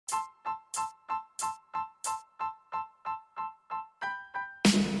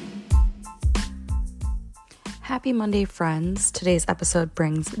Happy Monday, friends. Today's episode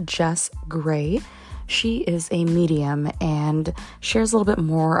brings Jess Gray. She is a medium and shares a little bit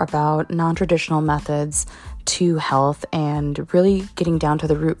more about non-traditional methods to health and really getting down to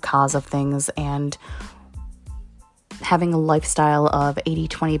the root cause of things and having a lifestyle of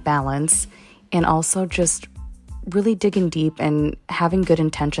 80-20 balance, and also just really digging deep and having good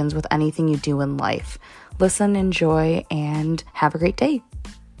intentions with anything you do in life. Listen, enjoy, and have a great day.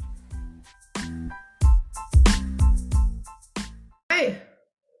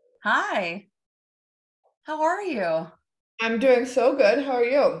 Hi. How are you? I'm doing so good. How are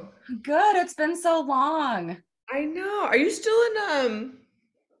you? Good. It's been so long. I know. Are you still in Minnesota?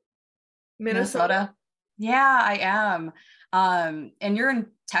 Minnesota? Yeah, I am. And you're in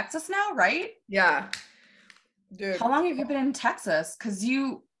Texas now, right? Yeah. Dude, How long have you been in Texas? Because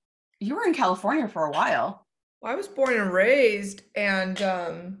you were in California for a while. I was born and raised,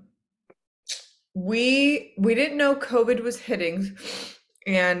 and we didn't know COVID was hitting,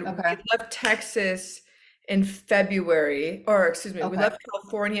 and we Okay. left Texas in February, or excuse me, we Okay. left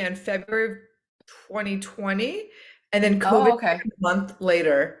California in February of 2020, and then COVID Oh, hit okay. a month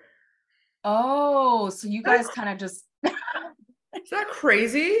later. Oh, so you Is guys kind of just that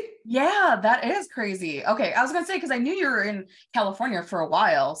crazy? yeah, that is crazy. Okay, I was gonna say because I knew you were in California for a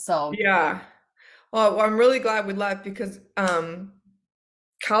while, so Yeah. Well, I'm really glad we left because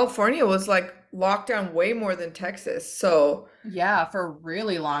California was like locked down way more than Texas. So, yeah, for a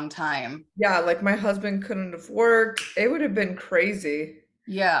really long time. yeah, like my husband couldn't have worked. It would have been crazy.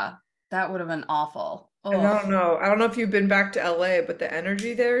 Yeah, that would have been awful. And Oh. I don't know. I don't know if you've been back to LA, but the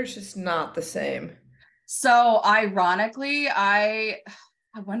energy there is just not the same. So ironically,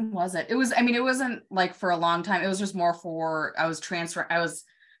 when was it? I mean, it wasn't like for a long time. It was just more for I was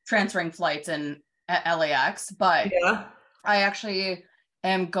transferring flights in at LAX, but Yeah. I actually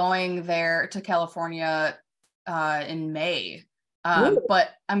am going there to California in May. Ooh. But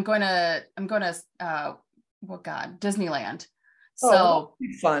I'm going to what God, Disneyland. Oh, that'll So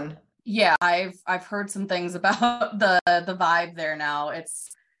be fun. yeah, I've heard some things about the vibe there now.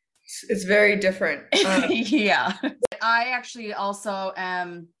 It's very different. Yeah. I actually also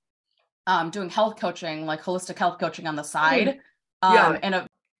am doing health coaching, like holistic health coaching on the Mm, side. yeah.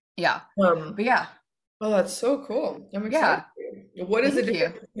 Yeah. Um, But yeah, oh, that's so cool. I'm excited yeah. for you. What is the Thank you.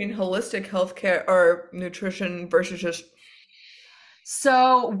 difference between holistic healthcare or nutrition versus just,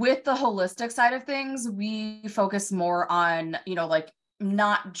 So with the holistic side of things, we focus more on, like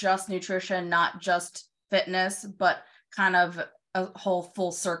not just nutrition, not just fitness, but kind of a whole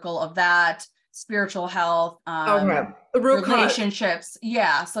full circle of that, spiritual health, okay, the root cause? relationships.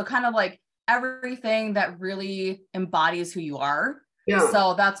 Yeah. So kind of like everything that really embodies who you are. Yeah.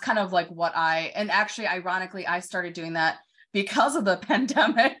 So that's kind of like and actually, ironically, I started doing that because of the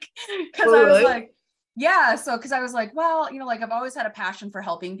pandemic, because Oh, I was really? like, yeah. So, because I was like, well, like I've always had a passion for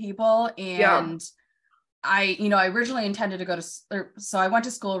helping people. Yeah. And I originally intended to so I went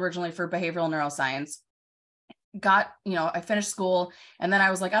to school originally for behavioral neuroscience, I finished school, and then I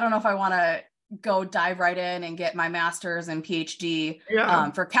was like, I don't know if I want to go dive right in and get my master's and PhD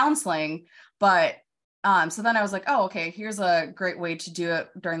Yeah. for counseling. But so then I was like, oh, okay, here's a great way to do it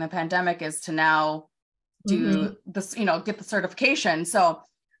during the pandemic is to now do Hmm. this, get the certification. So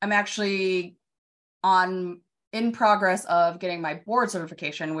I'm actually in progress of getting my board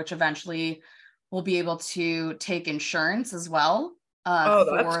certification, which eventually will be able to take insurance as well Oh,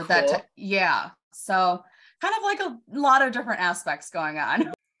 that's for that. cool. Yeah. So kind of like a lot of different aspects going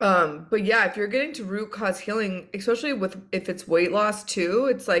on. But yeah, if you're getting to root cause healing, especially with if it's weight loss too,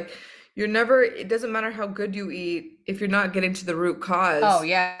 it's like it doesn't matter how good you eat, if you're not getting to the root Oh cause,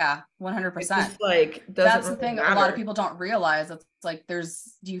 yeah, it 100%. just like doesn't That's the really thing a lot of matter. people don't realize. It's like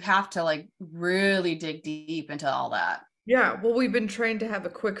you have to like really dig deep into all that. Yeah, well, we've been trained to have a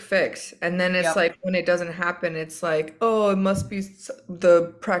quick fix, and then it's Yep. like when it doesn't happen, it's like, oh, it must be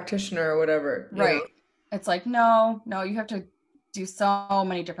the practitioner or whatever. Right. It's like, no, no, you have to do so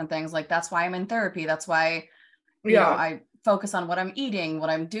many different things. Like that's why I'm in therapy. That's why, Yeah, I focus on what I'm eating, what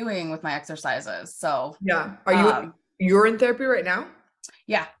I'm doing with my exercises. So, yeah. um, You're in therapy right now?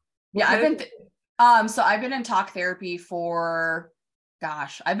 yeah. What Yeah, kind of so I've been in talk therapy for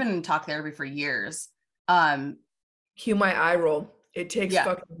I've been in talk therapy for years. Um, cue my eye roll? It takes yeah.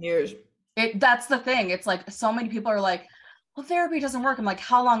 fucking years. That's the thing. It's like so many people are like, well, therapy doesn't work. I'm like,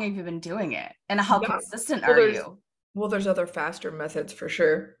 how long have you been doing it? And how Yeah. consistent Well, are you? there's other faster methods for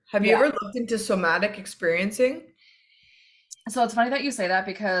sure. Have you Yeah. ever looked into somatic experiencing? So it's funny that you say that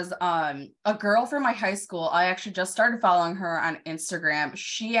because a girl from my high school, I actually just started following her on Instagram.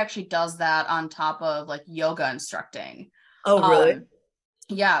 She actually does that on top of like yoga instructing. Oh, really? Um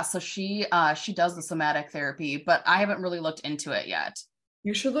Yeah, so she does the somatic therapy, but I haven't really looked into it yet.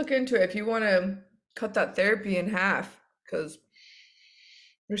 You should look into it if you want to cut that therapy in half, because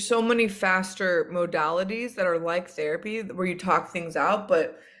there's so many faster modalities that are like therapy where you talk things out,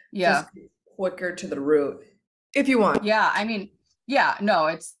 but just Yeah. quicker to the root if you want. Yeah, I mean, yeah, no,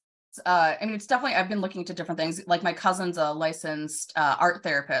 I mean it's definitely I've been looking into different things. Like my cousin's a licensed art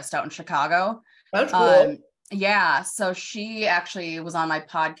therapist out in Chicago. That's cool. Um yeah, so she actually was on my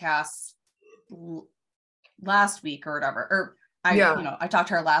podcast last week or whatever. Or Yeah. I talked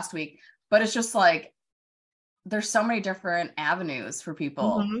to her last week, but it's just like there's so many different avenues for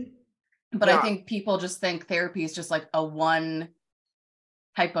people. Hmm. But I Yeah. think people just think therapy is just like a one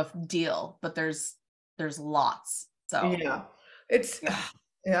type of deal, but there's lots. So, Yeah. It's yeah.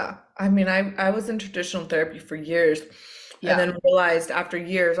 yeah. I mean, I was in traditional therapy for years and Yeah. then realized after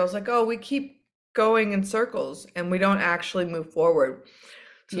years, I was like, oh, we keep going in circles and we don't actually move forward.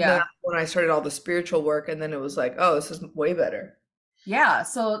 So then Yeah. that's when I started all the spiritual work, and then it was like, oh, this is way better. Yeah.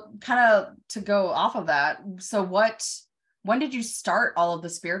 So kind of to go off of that. So when did you start all of the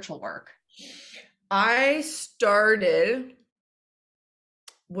spiritual work? I started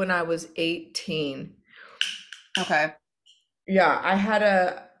when I was 18. Okay. Yeah, I had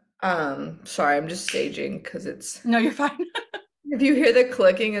a sorry, I'm just staging because it's No, you're fine. if you hear the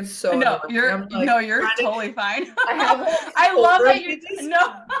clicking, it's so No, annoying. you're I'm like no, you're trying to totally fine. I have all these I love folders that you and just no.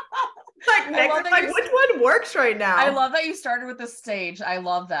 like I next, love I'm that like, which one works right I now? love that you started with the stage. I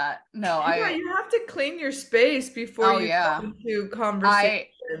love that. No, Yeah, I you have to clean your space before oh you yeah. go into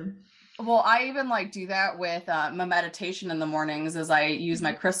conversation. I Well, I even like do that with my meditation in the mornings as I use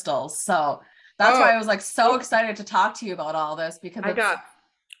my crystals. So that's Oh, why I was like so okay. excited to talk to you about all this because I it's got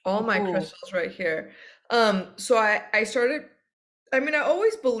all my ooh, crystals right here. So I started, I mean, I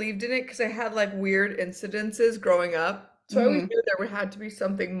always believed in it because I had like weird incidences growing up. So I always mhm, knew there had to be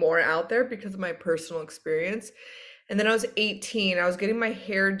something more out there because of my personal experience. And then I was 18, I was getting my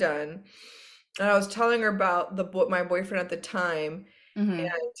hair done, and I was telling her about my boyfriend at the time, mhm,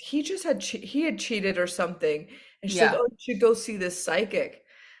 and he had cheated or something. And she's like, yeah, "Oh, you should go see this psychic."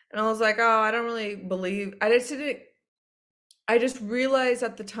 And I was like, "Oh, I don't really believe." I just realized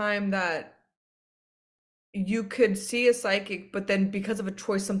at the time that you could see a psychic, but then because of a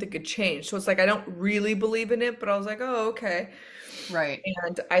choice, something could change. So it's like I don't really believe in it, but I was like, oh, okay. right.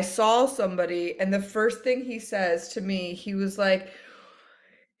 And I saw somebody, and the first thing he says to me,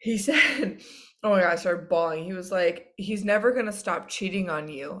 he said, oh my God, I started bawling. He was like, he's never gonna stop cheating on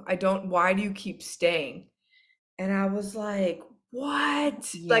you. Why do you keep staying? And I was like,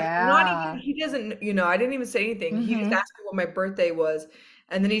 what? Like, not even, Yeah. he doesn't, I didn't even say anything. He just Mhm. asked me what my birthday was.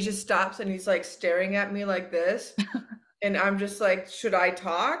 And then he just stops and he's like staring at me like this. And I'm just like, should I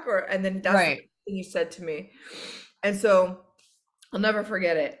talk? And then that's the Right. first thing he said to me. And so I'll never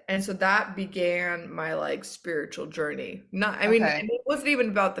forget it. And so that began my like spiritual journey. Not, I mean, and Okay. it wasn't even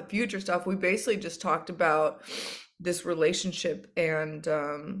about the future stuff. We basically just talked about this relationship and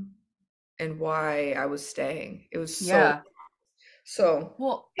why I was staying. It was Yeah. so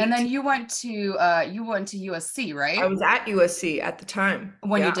Well, and then 18. you went to USC, I right? was at USC at the time.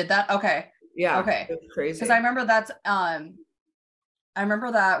 When you Yeah. did that? Okay. Yeah. Okay. It was Because crazy. I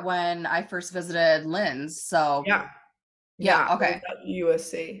remember that when I first visited Lynn's. So Yeah. yeah, Yeah. It was okay. at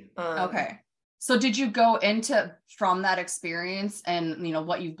USC. Okay. So did you go into from that experience and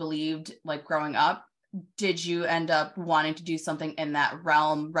what you believed like growing up, did you end up wanting to do something in that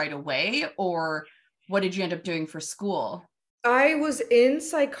realm right away or what did you end up doing for school? I was in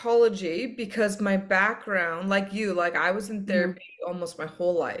psychology because my background, like you, like I was in Hmm. therapy almost my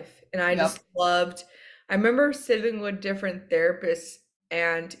whole life. And I just Yep. loved, I remember sitting with different therapists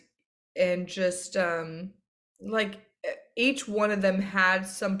and just like each one of them had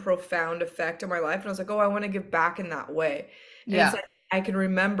some profound effect on my life. And I was like, oh, I want to give back in that way. And it's Yeah. like I can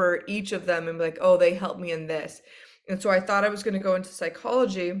remember each of them and be like, oh, they helped me in this. And so I thought I was going to go into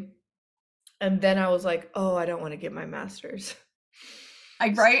psychology. And then I was like, oh, I don't want to get my master's. I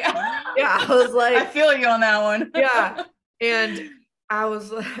right. Yeah, I was I like, feel you on that one. yeah. And I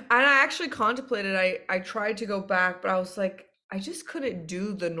was like, and I actually contemplated, I tried to go back, but I was like, I just couldn't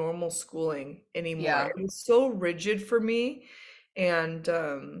do the normal schooling anymore. Yeah. It was so rigid for me. And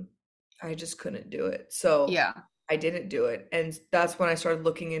I just couldn't do it. So Yeah. I didn't do it. And that's when I started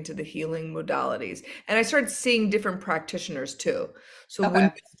looking into the healing modalities. And I started seeing different practitioners too. So Okay.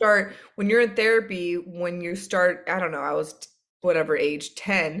 when you're in therapy, when you start, I don't know, I was whatever age,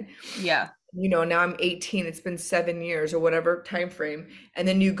 10, Yeah. now I'm 18, it's been 7 years or whatever time frame. And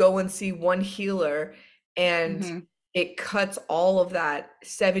then you go and see one healer and Hmm. it cuts all of that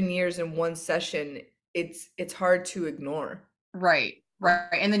 7 years in one session. It's hard to ignore. Right. Right.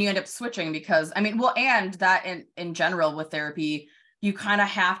 And then you end up switching because, I mean, well, and that in general with therapy, you kind of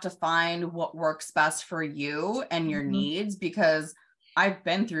have to find what works best for you and your Mhm. needs, because I've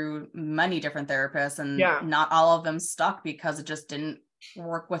been through many different therapists and Yeah. not all of them stuck because it just didn't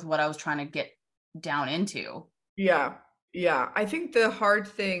work with what I was trying to get down into. Yeah. Yeah. I think the hard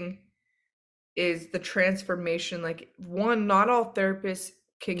thing is the transformation. Like, one, not all therapists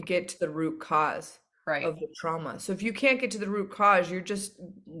can get to the root cause Right. of the trauma. So if you can't get to the root cause, you're just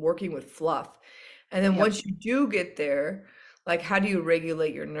working with fluff. And then Yep. once you do get there, like, how do you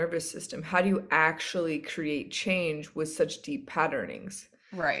regulate your nervous system? How do you actually create change with such deep patternings?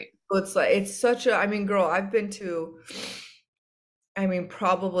 Right. So it's like, it's such a, I mean, girl, I've been to, I mean,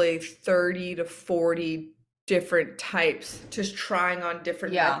 probably 30 to 40 different types, just trying on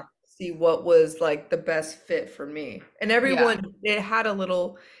different Yeah. methods to see what was like the best fit for me. And Yeah. everyone, it had a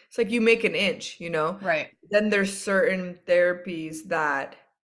little, it's like you make an inch, Right. Then there's certain therapies that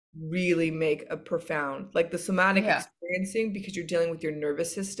really make a profound, like the somatic Yeah. experiencing, because you're dealing with your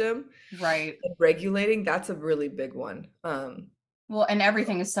nervous system Right. and regulating, that's a really big one. Well, and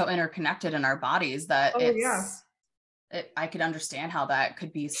everything is so interconnected in our bodies that Oh yeah. I could understand how that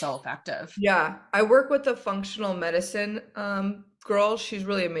could be so effective. Yeah, I work with a functional medicine girl. She's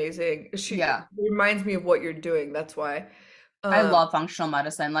really amazing. She Yeah. reminds me of what you're doing. That's why. I Um, love functional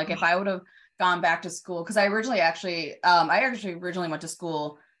medicine. Like if I would have gone back to school, because I actually originally went to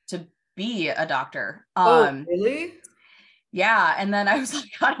school to be a doctor. oh, really? Yeah. And then I was like,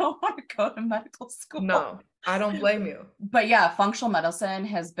 I don't want to go to medical school. No, I don't blame you. But yeah, functional medicine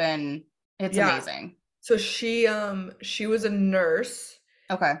it's Yeah. amazing. So she was a nurse,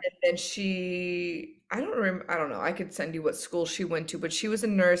 Okay. and then I don't know. I could send you what school she went to, but she was a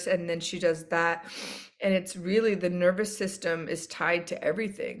nurse, and then she does that. And it's really, the nervous system is tied to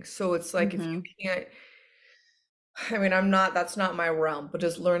everything. So it's like, if you Mm-hmm. can't, I mean, that's not my realm, but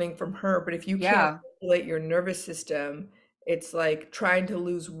just learning from her. But if you can't Yeah. regulate your nervous system, it's like trying to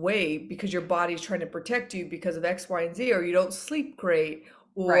lose weight because your body's trying to protect you because of X, Y, and Z, or you don't sleep great,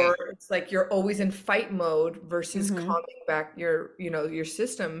 or Right. it's like you're always in fight mode versus Mm-hmm. calming back your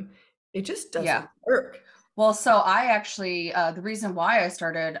system. It just Yeah. doesn't work. Well, so I actually, the reason why I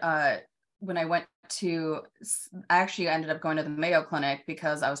started, when I actually ended up going to the Mayo Clinic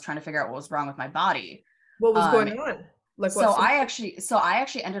because I was trying to figure out what was wrong with my body. What was Um, going on? Like what so symptoms? I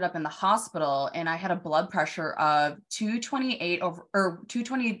actually ended up in the hospital and I had a blood pressure of 228 over, or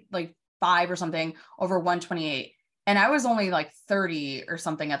 220, like 5 or something over 128. And I was only like 30 or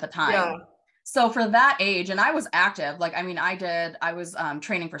something at the Yeah. time. So for that age, and I was active, like, I mean, I was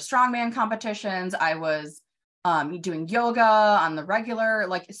training for strongman competitions. I was doing yoga on the regular,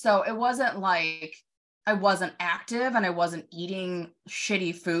 like, so it wasn't like I wasn't active and I wasn't eating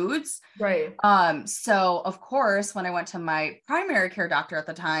shitty foods. Right. So of course, when I went to my primary care doctor at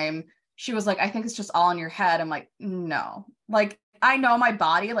the time, she was like, I think it's just all in your head. I'm like, no, like, I know my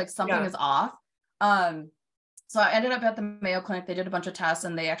body, like something Yeah. is off. Um, so I ended up at the Mayo Clinic. They did a bunch of tests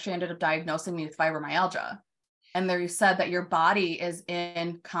and they actually ended up diagnosing me with fibromyalgia. And they said that your body is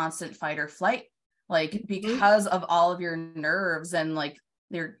in constant fight or flight, like Mhm. because of all of your nerves and like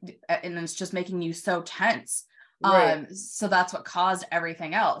and it's just making you so tense. Right. So that's what caused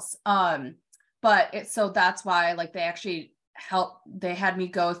everything else. So that's why like they had me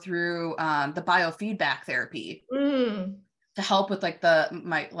go through the biofeedback therapy Mm. to help with like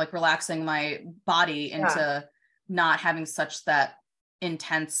my like relaxing my body Yeah. into not having such that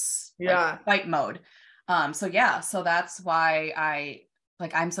intense like Yeah. fight mode. So yeah, so that's why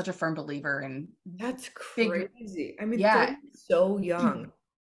I'm such a firm believer in That's figure crazy. I mean, yeah. 30 is so young.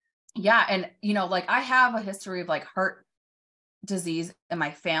 Yeah, and like I have a history of like heart disease in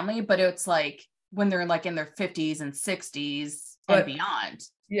my family, but it's like when they're like in their 50s and 60s and But beyond.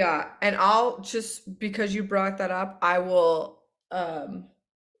 yeah, and I'll just, because you brought that up, I will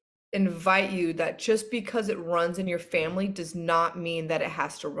invite you that just because it runs in your family does not mean that it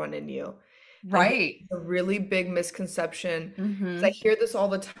has to run in you. I think Right. it's a really big misconception. 'Cause I Mm-hmm. hear this all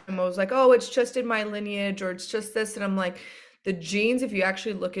the time. I was like, oh, it's just in my lineage, or it's just this. And I'm like, the genes, if you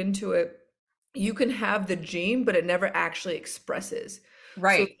actually look into it, you can have the gene, but it never actually expresses. So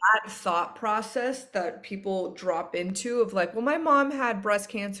Right. that thought process that people drop into of like, well, my mom had breast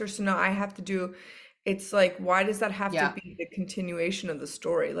cancer, so now I have to do, it's like, why does that have to Yeah. be the continuation of the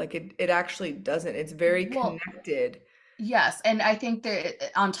story? Like, it actually doesn't. It's very Well, connected. yes, and I think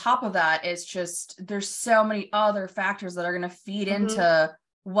that on top of that, it's just there's so many other factors that are going to feed Mhm. into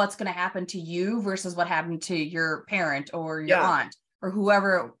what's going to happen to you versus what happened to your parent or your Yeah. aunt or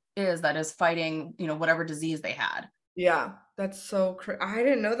whoever it is that is fighting, whatever disease they had. Yeah, That's so I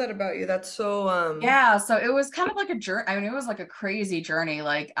didn't know that about you. That's so Yeah, so it was kind of like a journey. I mean, it was like a crazy journey.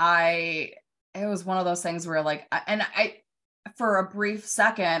 It was one of those things where like, for a brief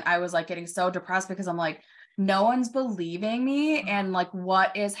second, I was like getting so depressed because I'm like, no one's believing me and like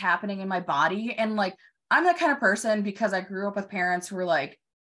what is happening in my body. And like, I'm the kind of person because I grew up with parents who were like,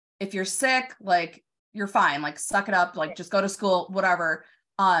 if you're sick, like you're fine, like suck it up, like just go to school, whatever.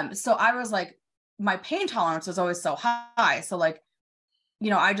 So I was like, my pain tolerance was always so high. So like,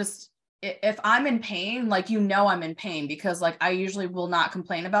 I just, if I'm in pain, like, I'm in pain because like I usually will not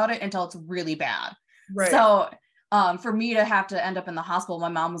complain about it until it's really bad. right. So for me to have to end up in the hospital, my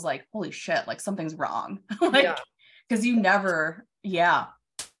mom was like, holy shit, like something's wrong. Yeah. Like, because you never, yeah.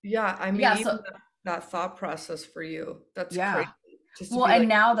 Yeah, I mean, Yeah. even So that thought process for you, that's crazy. yeah. Just to Well, be and like,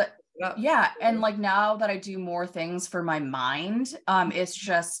 now that, up. yeah. And like now that I do more things for my mind, it's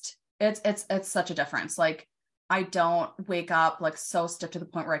just, it's such a difference. Like I don't wake up like so stiff to the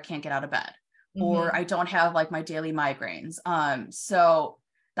point where I can't get out of bed, or Mm-hmm. I don't have like my daily migraines. So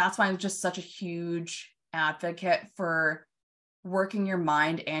that's why I'm just such a huge advocate for working your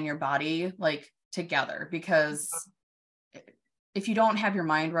mind and your body like together, because if you don't have your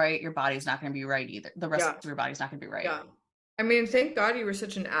mind right, your body's not going to be right either. The rest Yeah, of your body's not going to be right. yeah. I mean, thank God you were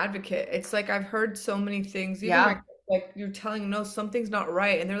such an advocate. It's like I've heard so many things, even Yeah. like you're telling, no, something's not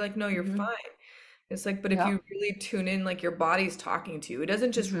right, and they're like, no, you're Mm-hmm. fine. It's like, but if Yep. you really tune in, like your body's talking to you. It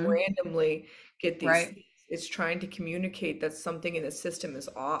doesn't just Mm-hmm. randomly get these Right. things. It's trying to communicate that something in the system is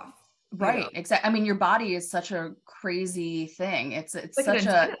off, you know? Right. Exactly. I mean, your body is such a crazy thing. It's It's like an such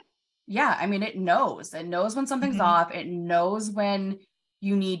a, antenna. yeah, I mean, it knows when something's Mhm. off. It knows when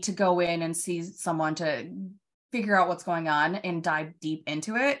you need to go in and see someone to figure out what's going on and dive deep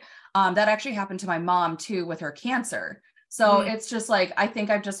into it. That actually happened to my mom too with her cancer. So Mm, it's just like, I think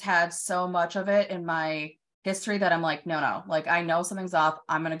I've just had so much of it in my history that I'm like, no, like I know something's off.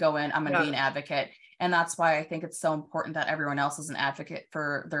 I'm going to go in, I'm going to be yeah. an advocate. And that's why I think it's so important that everyone else is an advocate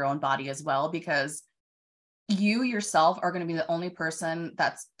for their own body as well, because you yourself are going to be the only person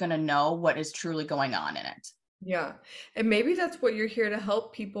that's going to know what is truly going on in it. Yeah. And maybe that's what you're here to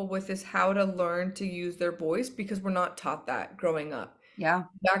help people with is how to learn to use their voice because we're not taught that growing up. Yeah.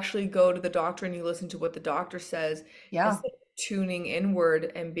 You actually go to the doctor and you listen to what the doctor says Yeah. instead of tuning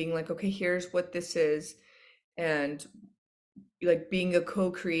inward and being like, okay, here's what this is. And like being a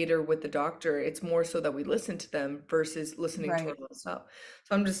co-creator with the doctor, it's more so that we listen to them versus listening to Right. our own self.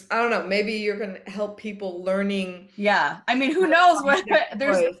 So I don't know, maybe you're going to help people learning Yeah. I mean, how who to knows find what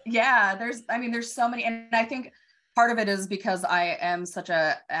their voice. I mean, there's so many. And I think part of it is because I am such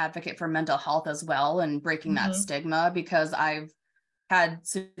a advocate for mental health as well and breaking that Hmm. stigma, because I've had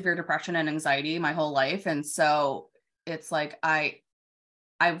severe depression and anxiety my whole life. And so it's like,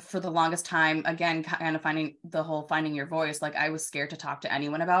 for the longest time, again, kind of finding your voice, like I was scared to talk to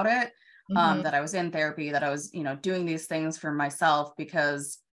anyone about it, Hmm. that I was in therapy, that I was, doing these things for myself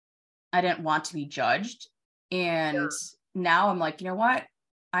because I didn't want to be judged. And now I'm like, you know what?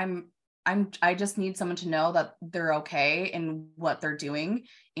 I'm I just need someone to know that they're okay in what they're doing.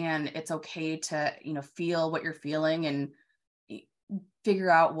 And it's okay to, feel what you're feeling and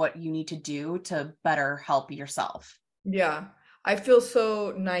figure out what you need to do to better help yourself. Yeah. I feel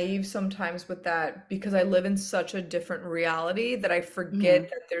so naive sometimes with that because I live in such a different reality that I forget Mhm.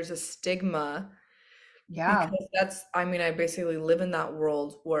 that there's a stigma Yeah. because I mean, I basically live in that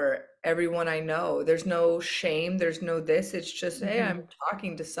world where everyone I know, there's no shame, there's no this. It's just, hey, I'm Hmm.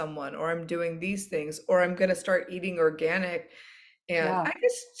 talking to someone or I'm doing these things or I'm gonna start eating organic. And Yeah. I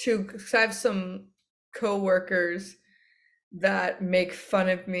guess too, 'cause I have some coworkers that make fun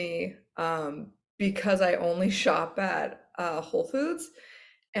of me because I only shop at Whole Foods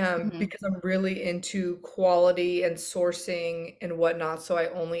Hmm. because I'm really into quality and sourcing and whatnot. So I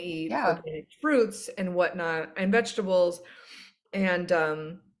only eat Yeah. organic fruits and whatnot and vegetables. And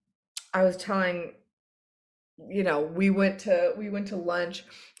I was telling, we went to lunch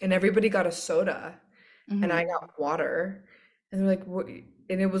and everybody got a soda and I Hmm. got water. And they're like, what?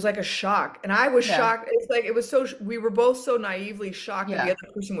 And it was like a shock. And I was Yeah. shocked. It's like, it was so, we were both so naively shocked that the Yeah.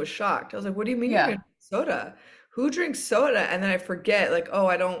 other person was shocked. I was like, what do you mean you're going Yeah. to drink soda? Who drinks soda? And then I forget, like, oh,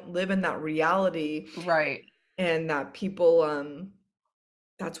 I don't live in that reality Right. and that people,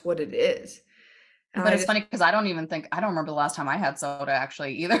 that's what it is. And But I it's just, funny because I don't remember the last time I had soda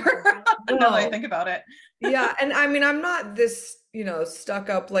actually either. Now that I no. think about it. Yeah. And I mean, I'm not this, stuck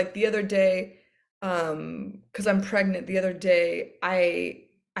up like the other day, because I'm pregnant the other day, I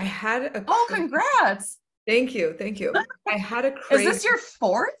had a Oh, craving. congrats. Thank you, thank you. I had a Is this craving your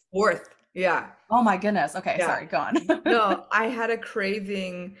fourth? fourth. Yeah, Oh my goodness. Okay, yeah. sorry, go on. No, I had a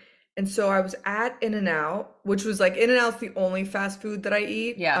craving And so I was at In-N-Out, which was like In-N-Out's the only fast food that I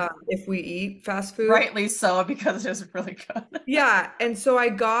eat, Yeah. if we eat fast food. Rightly so, because it is really good. Yeah, and so I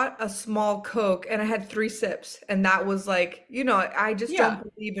got a small Coke and I had 3 sips, and that was like, I just don't Yeah.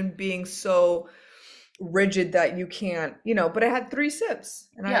 believe in being so rigid that you can't, but I had 3 sips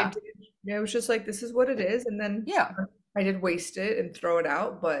and Yeah. it was just like, this is what it is. And then Yeah. I did waste it and throw it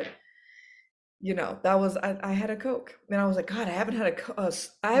out, but that was, I had a Coke and I was like, God, I haven't had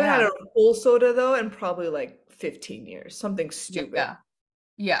Yeah. a full soda though in probably like 15 years, something stupid, Yeah.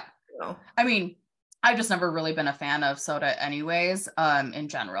 Yeah. you know? I mean, I've just never really been a fan of soda anyways, in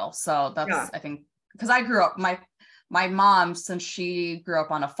general. So Yeah. that's, I think, because I grew up, my mom, since she grew up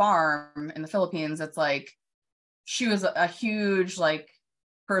on a farm in the Philippines, it's like she was a huge like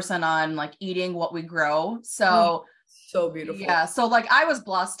person on like eating what we grow. Oh, So so beautiful. yeah, so like I was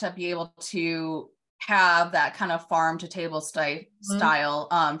blessed to be able to have that kind of farm to table Mhm. style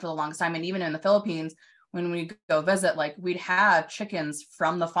for the longest time. And even in the Philippines, when we go visit, like we'd have chickens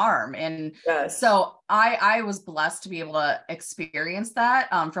from the farm. And Yes. so I was blessed to be able to experience that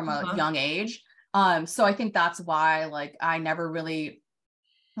from a Uh-huh. young age. So I think that's why like I never really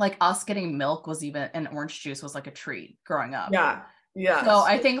like us getting milk was even and orange juice was like a treat growing up. Yeah. So Yes.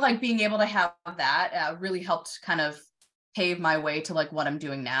 I think like being able to have that really helped kind of pave my way to like what I'm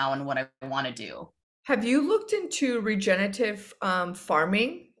doing now and what I want to do. Have you looked into regenerative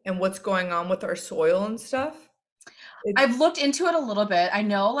farming and what's going on with our soil and stuff? It's I've looked into it a little bit. I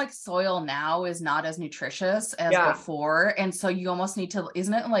know like soil now is not as nutritious as yeah, before. And so you almost need to,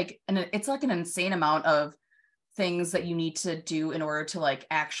 isn't it like, and it's like an insane amount of things that you need to do in order to like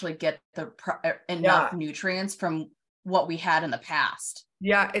actually get enough yeah, nutrients from what we had in the past.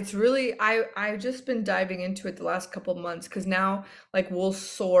 yeah. It's really I've just been diving into it the last couple months because now like we'll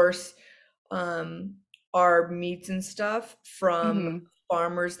source um our meats and stuff from Mm-hmm.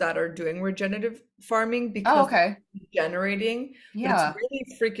 farmers that are doing regenerative farming Oh, because okay. it's generating, but it's Yeah. really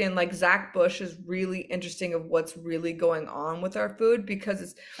freaking like Zach Bush is really interesting of what's really going on with our food because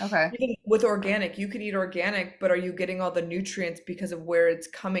it's Okay. even with organic, you can eat organic, but are you getting all the nutrients because of where it's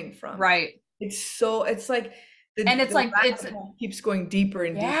coming from? Right. It's like And it's the like, it's, rabbit hole keeps going deeper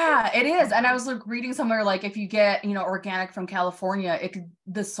and deeper. yeah, it is. And I was like reading somewhere like if you get, organic from California,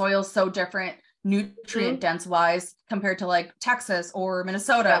 the soil's so different nutrient Mhm. dense wise compared to like Texas or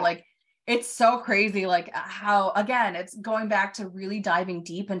Minnesota. Yeah. Like it's so crazy like how again, it's going back to really diving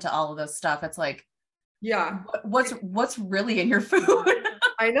deep into all of this stuff. It's like Yeah. what's really in your food?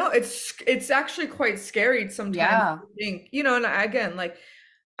 I know it's actually quite scary sometimes Yeah. to think, and again, like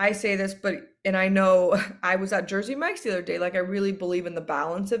I say this, but and I know I was at Jersey Mike's the other day, like I really believe in the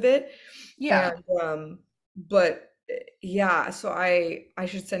balance of it. And Yeah. but yeah, so I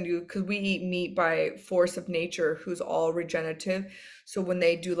should send you because we eat meat by force of nature, who's all regenerative. So when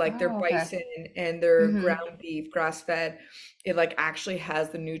they do like their Oh, okay. bison and their Mm-hmm. ground beef, grass fed, it like actually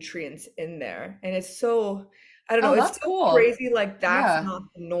has the nutrients in there. And it's so, I don't know, Oh, it's that's so cool. crazy. Like that's Yeah. not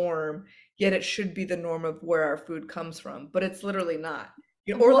the norm, yet it should be the norm of where our food comes from, but it's literally not.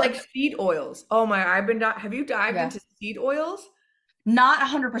 Or Well, like seed oils. Oh my, have you dived yeah. into seed oils? Not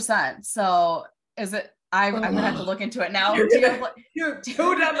 100%. So is it I'm gonna have to Oh, look into it now. you're Do you gonna have like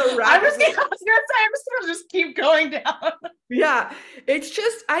go down the I'm rabbit just gonna, hole. I was gonna say I'm just gonna just keep going down. Yeah, it's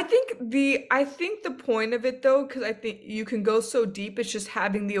just I think the point of it though, because I think you can go so deep, it's just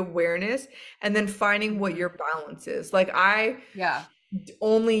having the awareness and then finding what Mhm. your balance is. Like I Yeah.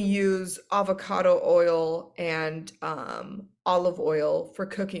 only use avocado oil and olive oil for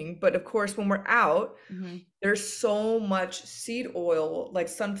cooking, but of course when we're out, Hmm. there's so much seed oil, like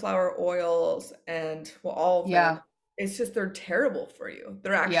sunflower oils and well, all of them. Yeah. It's just they're terrible for you.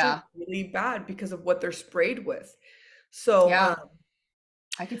 They're actually Yeah. really bad because of what they're sprayed with. So, Yeah.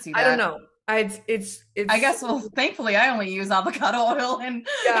 I could see I don't that. know. I It's guess well, thankfully I only use avocado oil and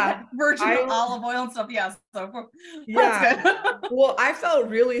yeah. virgin I olive oil and stuff. Yeah, so that's yeah. good. Well, I felt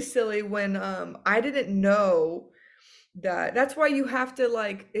really silly when I didn't know that's why you have to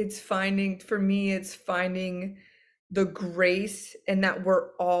like it's finding for me it's finding the grace and that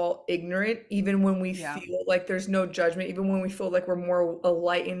we're all ignorant even when we Yeah. feel like there's no judgment even when we feel like we're more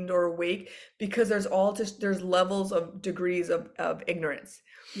enlightened or awake because there's levels of degrees of ignorance.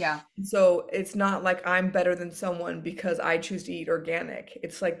 Yeah. So it's not like I'm better than someone because I choose to eat organic.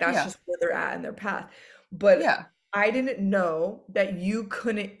 It's like that's Yeah. just where they're at in their path. But Yeah. I didn't know that you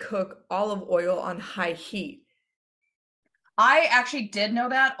couldn't cook olive oil on high heat. I actually did know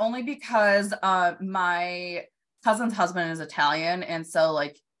that only because my cousin's husband is Italian, and so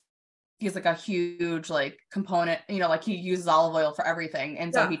like he's like a huge like component, like he uses olive oil for everything.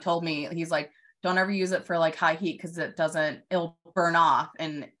 And so Yeah. he told me, he's like, don't ever use it for like high heat because it'll burn off.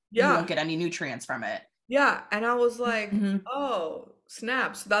 And you won't Yeah. get any nutrients from it. Yeah. And I was like, Hmm. oh,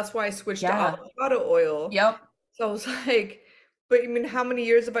 snap. So that's why I switched to Yeah. avocado oil. Yep. So I was like, but I mean, how many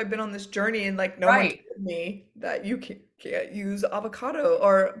years have I been on this journey and like no one Right. told me that you can't use avocado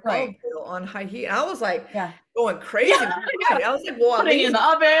or olive Right. oil on high heat? And I was like Yeah. going Yeah. crazy. Yeah. I was like, well, at Putting it in least the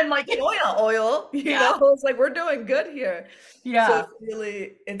oven, like, oil, yeah. I was like, we're doing good here. So Yeah.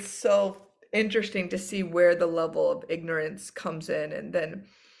 it's so interesting to see where the level of ignorance comes in and then,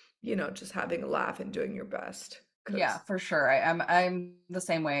 just having a laugh and doing your best. Yeah, Because for sure. I'm the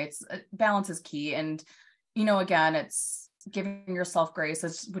same way. It's balance is key. And, again, it's giving yourself grace,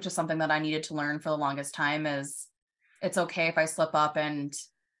 which is something that I needed to learn for the longest time is it's okay if I slip up and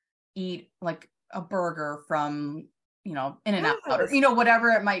eat like a burger from, In and Out or, yes, whatever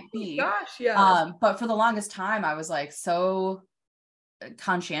it might oh be. gosh, yes. But for the longest time, I was like so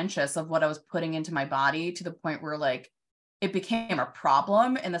conscientious of what I was putting into my body to the point where like it became a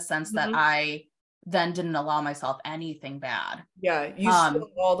problem in the sense that Mhm. I then didn't allow myself anything bad. Yeah, you Um,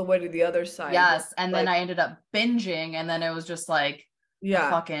 swung all the way to the other side where yes. And then like, I ended up binging and then it was just like a yeah,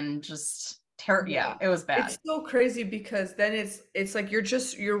 fucking just yeah. yeah, it was It's bad. so crazy because then it's like you're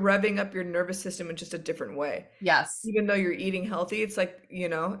revving up your nervous system in just a different way. Yes. Even though you're eating healthy, it's like,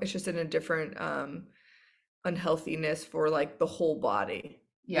 it's just in a different unhealthiness for like the whole body,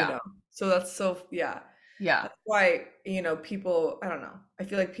 Yeah. So that's so, yeah. Yeah. That's why, people, I don't know. I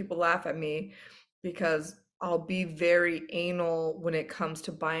feel like people laugh at me because I'll be very anal when it comes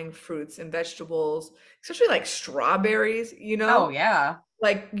to buying fruits and vegetables, especially like strawberries, Oh yeah.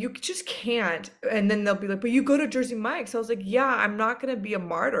 like you just can't. And then they'll be like, but you go to Jersey Mike's. I was like, yeah, I'm not gonna be a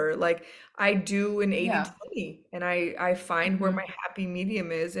martyr. Like I do an 80 Yeah. 20, and I find where Hmm. my happy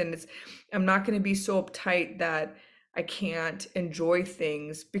medium is. And I'm not gonna be so uptight that I can't enjoy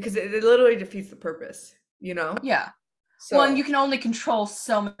things because it literally defeats the purpose, you know? Yeah. Well, and So you can only control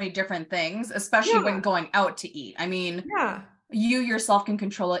so many different things, especially when yeah, going out to eat. I mean, yeah. you yourself can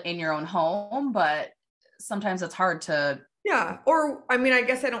control it in your own home, but sometimes it's hard to, Yeah, or I mean, I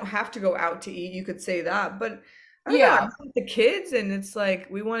guess I don't have to go out to eat. You could say that, but I don't know. I'm yeah, with the kids, and it's like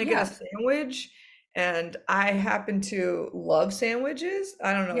we want to get a yeah, sandwich, and I happen to love sandwiches.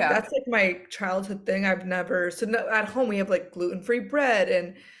 I don't know. yeah, That's like my childhood thing. I've never so no, at home we have like gluten-free bread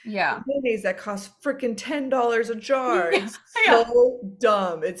and yeah, mayonnaise that costs freaking $10 a jar. yeah, It's yeah. so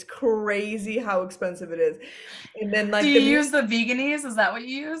dumb. It's crazy how expensive it is. And then Do like you use the veganese? Is that what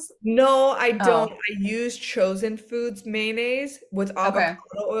you use? no, I don't. Oh, I use Chosen Foods mayonnaise with avocado okay.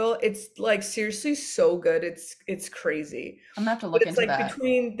 oil. It's like seriously so good. It's crazy. I'm gonna have to But look it's into like that.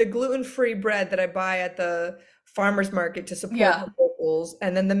 between the gluten-free bread that I buy at the farmer's market to support the Yeah, locals,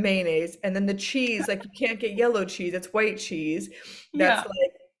 and then the mayonnaise, and then the cheese. Like you can't get yellow cheese, it's white cheese. That's yeah,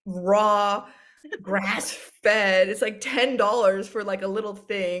 like raw, grass-fed. It's like $10 for like a little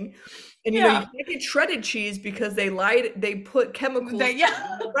thing. And you yeah. can't get shredded cheese because they put chemicals to Yeah,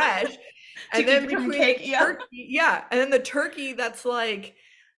 keep it fresh. to And keep then it from between cake. the Yeah, turkey, yeah, and then the turkey that's like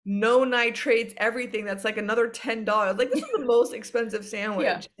no nitrates, everything that's like another $10. Like this is the most expensive yeah,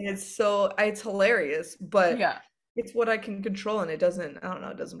 sandwich. And it's hilarious, but yeah. it's what I can control and it doesn't, I don't know,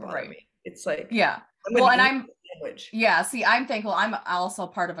 it doesn't bother Right. me. It's like Yeah. I'm Well, gonna and eat I'm the sandwich. Yeah, see, I'm thankful. I'm also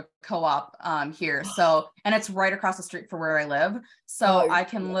part of a co-op here. So, and it's right across the street from where I live. Oh, So I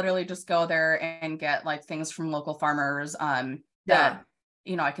can literally just go there and get like things from local farmers that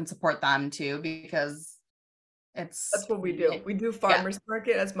yeah. I can support them too because That's it's what we do. We do yeah. farmers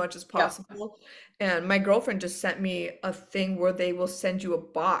market as much as Yep. possible. And my girlfriend just sent me a thing where they will send you a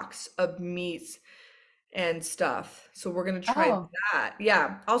box of meats and stuff. So we're gonna try Oh, that.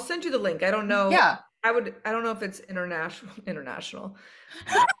 Yeah, I'll send you the link. I don't know. yeah. I don't know if it's international. International.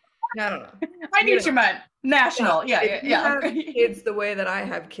 I don't know. I knew You what you know, meant. yeah. National. Yeah, If yeah, you have yeah. kids the way that I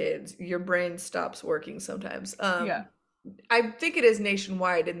have kids, your brain stops working sometimes. Yeah. I think it is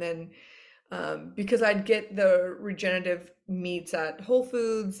nationwide, and then because I'd get the regenerative meats at Whole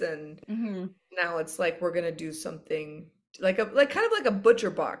Foods, and Hmm. now it's like we're gonna do something like kind of like a butcher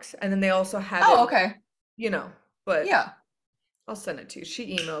box, and then they also have Oh, it, okay. but Yeah. I'll send it to you.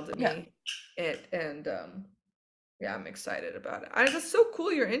 She emailed Yeah. me it, and yeah, I'm excited about it. I It's so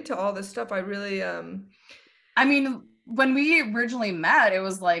cool you're into all this stuff. I really I mean, when we originally met, it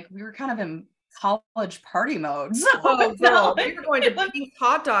was like we were kind of in college party mode. So oh it's not girl, like we were going to Pete's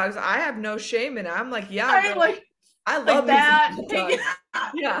hot dogs. I have no shame in it. I'm like, yeah, I girl, like I like love me some that. hot dogs.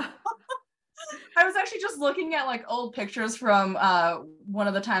 Yeah. I was actually just looking at like old pictures from one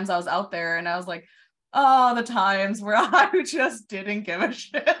of the times I was out there and I was like, oh, the times where I just didn't give a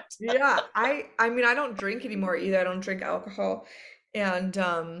shit. Yeah, I mean I don't drink anymore either. I don't drink alcohol. And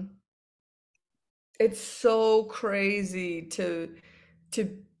it's so crazy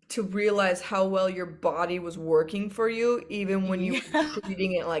to to realize how well your body was working for you, even when you were Yeah.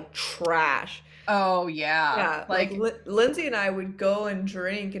 treating it like trash. Oh yeah. Yeah, like Like, Lindsay and I would go and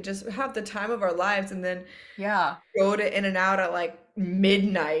drink and just have the time of our lives, and then yeah. go to In and Out at like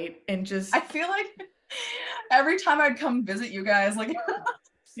midnight and I just feel like every time I'd come visit you guys, like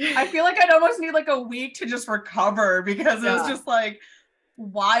I feel like I'd almost need like a week to just recover because it was yeah, just like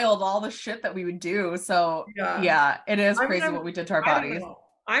wild all the shit that we would do. So yeah. yeah, it is I mean, crazy what we did to our I don't bodies. know.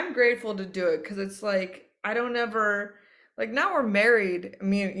 I'm grateful to do it because it's like I don't ever like now we're married. I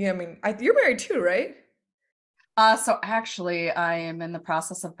mean, yeah, I mean, you're married too, right? So actually I am in the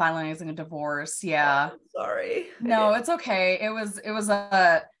process of finalizing a divorce. Oh, Yeah. I'm sorry. I No, didn't. it's okay. It was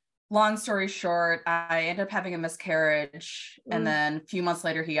a long story short, I ended up having a miscarriage, and Mm, then a few months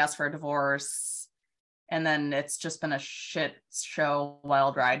later he asked for a divorce. And then it's just been a shit show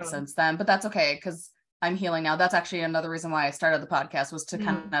wild ride yeah. since then. But that's okay because I'm healing now. That's actually another reason why I started the podcast, was to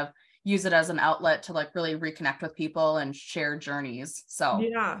kind Mm. of use it as an outlet to like really reconnect with people and share journeys. So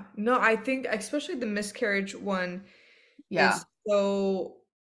Yeah. No, I think especially the miscarriage one yeah. is so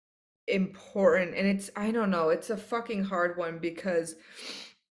important, and it's I don't know, it's a fucking hard one because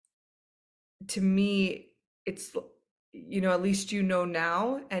to me it's at least you know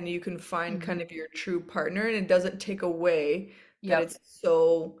now and you can find kind Mhm. of your true partner, and it doesn't take away that Yep.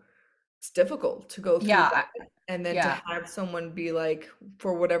 it's difficult to go through Yeah. that, and then to Yeah. have someone be like,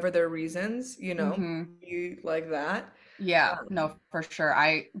 for whatever their reasons, Hmm. you like that. Yeah. um, No, for sure.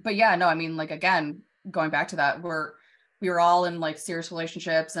 But yeah, no, I mean, like, again, going back to that, we were all in like serious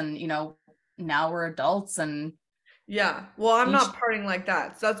relationships, and, now we're adults and yeah, well, I'm each, not parting like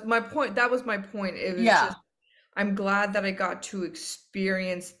that, so that's my point. That was my point. It was just yeah. I'm glad that I got to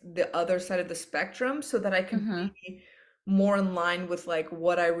experience the other side of the spectrum so that I could Hmm. be more in line with like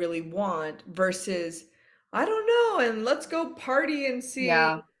what I really want versus I don't know, and let's go party and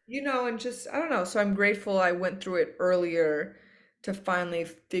Yeah. see, and just I don't know. So I'm grateful I went through it earlier to finally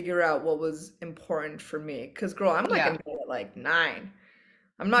figure out what was important for me. Because girl, I'm like in Yeah. bed at like 9.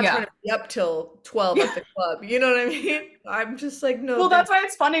 I'm not trying Yeah. to be up till 12 at the club. You know what I mean? I'm just like, no, Well, thank that's why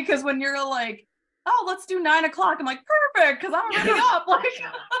it's funny, because when you're like, oh, let's do 9 o'clock, I'm like, perfect, because I'm already you. up.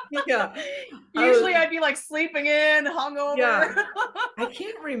 Like, Yeah. I usually was I'd be like sleeping in, hungover. Yeah. I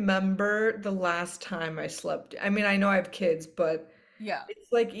can't remember the last time I slept. I mean, I know I have kids, but Yeah.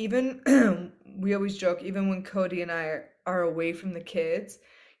 it's like even we always joke, even when Cody and I are away from the kids,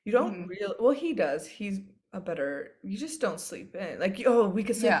 you don't Mhm. really, well, he does. You just don't sleep in. Like, oh, we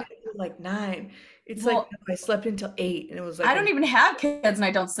could sleep in Yeah. until like 9. It's like, Well, no, I slept until 8 and it was I like don't even have kids and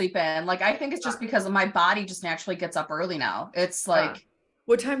I don't sleep in. Like, I think it's just yeah. because my body just naturally gets up early now. It's Yeah. like,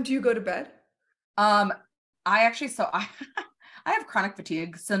 What time do you go to bed? um, I actually, so I, I have chronic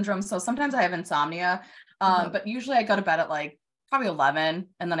fatigue syndrome. So sometimes I have insomnia. Uh-huh. But usually I go to bed at like probably 11,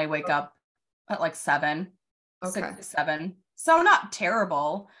 and then I wake up at like 7, Okay. 6, 7. So not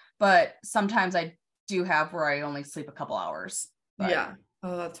terrible, but sometimes I do have where I only sleep a couple hours. But Yeah.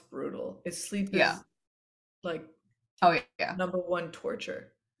 Oh, that's brutal. Sleep yeah. is like Oh yeah. number one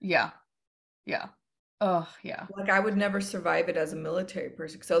torture. Yeah. Yeah. Oh yeah. Like I would never survive it as a military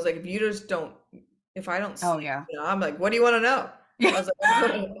person because I was like, if I don't Oh sleep, yeah. I'm like, what do you want to know? I Yeah. was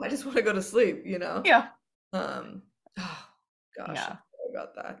like, I just want to go to sleep. Yeah. Um, oh, gosh, I'm Yeah. sorry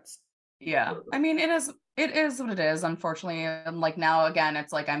about that. It's Yeah. I brutal. mean, it is what it is, unfortunately. And like now again,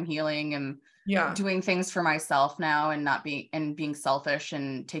 it's like I'm healing and Yeah, doing things for myself now, and not being selfish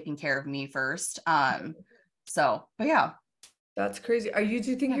and taking care of me first. So but yeah. that's crazy. Do you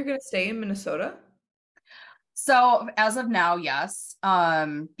think Yeah. you're gonna stay in Minnesota? So as of now, yes.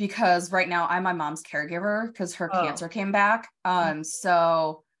 Because right now I'm my mom's caregiver because her Oh, cancer came back.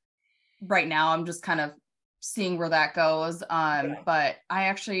 So right now I'm just kind of seeing where that goes. yeah. But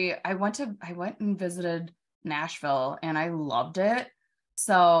I went and visited Nashville and I loved it.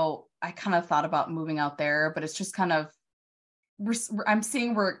 So I kind of thought about moving out there, but it's just kind of I'm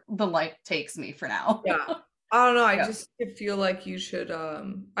seeing where the life takes me for now. Yeah. I don't know. I Yeah. just feel like you should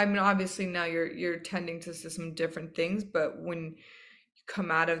I mean obviously now you're tending to some different things, but when you come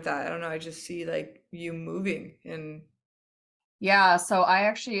out of that, I don't know, I just see like you moving and Yeah, so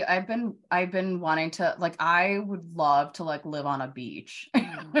I've been wanting to, like, I would love to like live on a beach.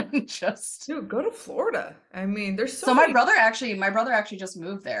 Just dude, go to Florida. I mean, there's so so my many. brother actually just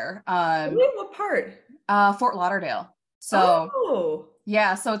moved there. Really? What part? Fort Lauderdale. So Oh,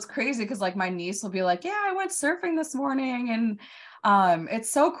 yeah, so it's crazy because like my niece will be like, "Yeah, I went surfing this morning," and it's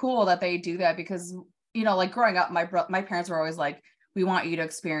so cool that they do that because like growing up, my parents were always like, "We want you to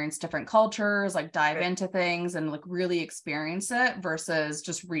experience different cultures, like dive right, into things and like really experience it versus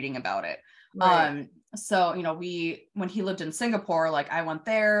just reading about it." right. So, we when he lived in Singapore, like I went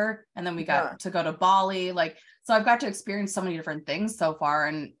there and then we Yeah. got to go to Bali. Like, so I've got to experience so many different things so far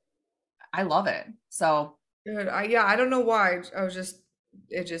and I love it. So, Good. Yeah, I don't know why. I was just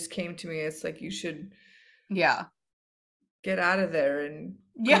it just came to me. It's like you should yeah. get out of there and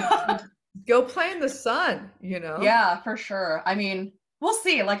Yeah. go play in the sun, you know? Yeah, for sure. I mean, we'll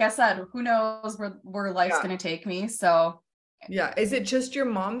see. Like I said, who knows where life's Yeah. going to take me. So, Yeah. Is it just your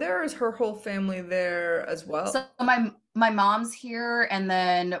mom there or is her whole family there as so well? my mom's here and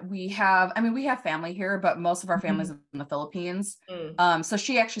then we have family here, but most of our family's Mhm. in the Philippines. Mm. So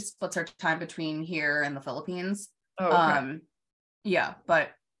she actually splits her time between here and the Philippines. Oh, okay. Um, yeah, but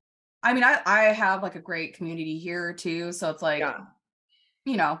I mean, I have like a great community here too. So it's like,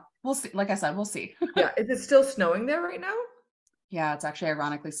 Yeah. we'll see. Like I said, we'll see. Yeah. Is it still snowing there right now? Yeah, it's actually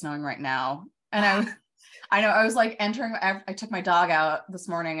ironically snowing right now. And I know I was like I took my dog out this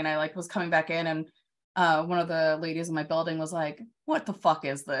morning and I like was coming back in and one of the ladies in my building was like, what the fuck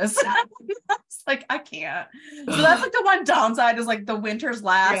is this? It's like, I can't. So that's like the one downside is like the winters Yeah.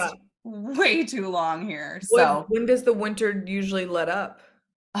 last way too long here. When So when does the winter usually let up?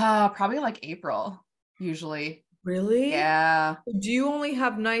 probably like April, usually. Really? Yeah. Do you only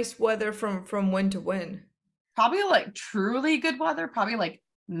have nice weather from when to when? Probably like truly good weather, probably like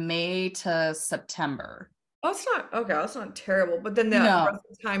May to September. Oh, it's not okay, that's not terrible, but then the No, rest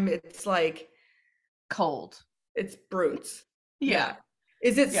of the time it's like cold. it's brutes. Yeah. Yeah.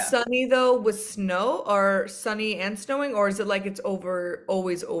 Is it Yeah. sunny though with snow or sunny and snowing or is it like it's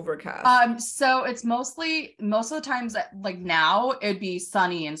always overcast? So it's most of the times that like now it'd be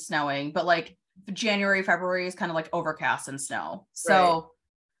sunny and snowing, but like January, February is kind of like overcast and snow. Right. So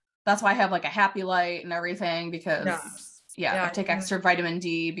that's why I have like a happy light and everything Yeah. because yeah, Yeah, I take extra vitamin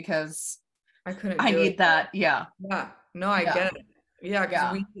D because I couldn't I do it. need that. Yeah. Yeah. No, I Yeah. get it. Yeah, because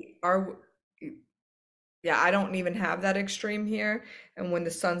Yeah. we are yeah, I don't even have that extreme here. And when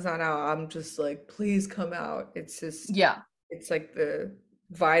the sun's not out, I'm just like, please come out. It's just, Yeah. it's like the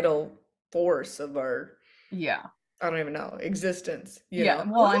vital force of our, Yeah. I don't even know, existence, you know? Yeah. I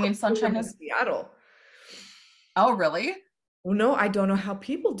Well, don't I know mean if people sunshine live in is Seattle. oh really? Well, no, I don't know how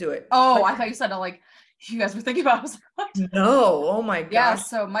people do it. Oh, Like, I thought you said like you guys were thinking about it. I was like, what? no, oh my Yeah, gosh.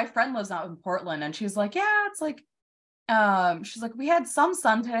 so my friend lives out in Portland and she's like, yeah, it's like she's like, we had some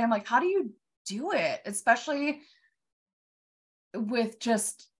sun today. I'm like, how do you do it? Especially with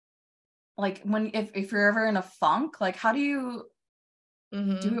just like when if you're ever in a funk, like how do you do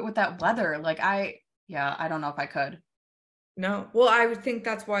Hmm. it with that weather? Like yeah, I don't know if I could. No. Well, I would think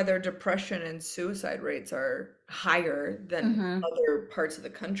that's why their depression and suicide rates are higher than Hmm. other parts of the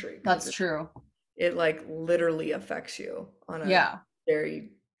country because That's true. it like literally affects you on a Yeah.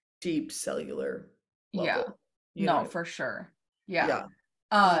 very deep cellular Yeah. level. You know what No, I mean? for sure. Yeah. Yeah.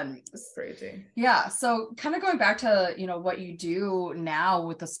 Oh, Um crazy. yeah, so kind of going back to, what you do now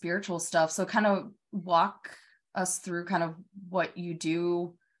with the spiritual stuff. So kind of walk us through kind of what you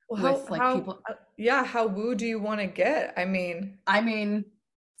do Well, with like how people. yeah, how woo do you want to get? I mean, I mean,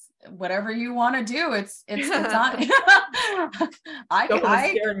 whatever you want to do, it's on. don't want to I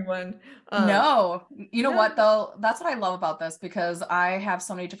scare anyone. Um, no, you know no, what though? That's what I love about this because I have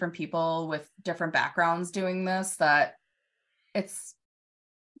so many different people with different backgrounds doing this that it's,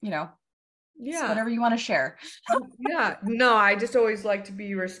 you know, it's yeah. whatever you want to share. Yeah, no, I just always like to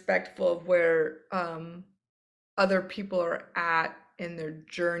be respectful of where other people are at in their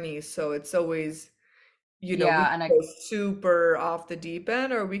journey. So it's always, we Yeah, could and I go super off the deep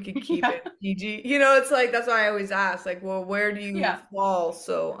end or we could keep yeah, it PG. It's like that's why I always ask, like, well, where do you yeah. fall?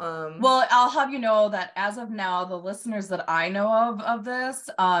 So Well, I'll have you know that as of now, the listeners that I know of this,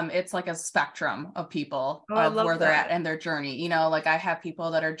 it's like a spectrum of people oh, I of where love they're that. at in their journey. Like I have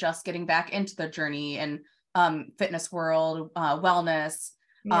people that are just getting back into their journey and fitness world, wellness.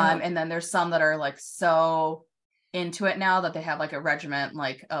 Yeah. And then there's some that are like so into it now that they have like a regiment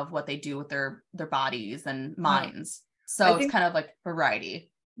like of what they do with their bodies and Uh, minds. I So it's think kind of like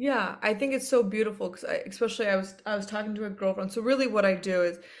variety. yeah, I think it's so beautiful because especially I was talking to a girlfriend. So really what I do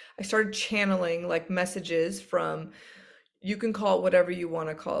is I started channeling like messages from you can call it whatever you want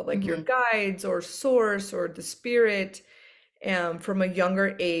to call it, like your Hmm. guides or source or the spirit, from a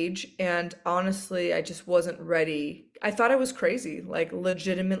younger age. And honestly, I just wasn't ready. I thought I was crazy. Like,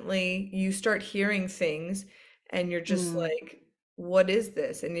 legitimately, you start hearing things and you're just Mm, like, what is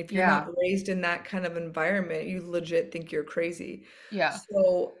this? And if you're not yeah. raised in that kind of environment, you legit think you're crazy. Yeah.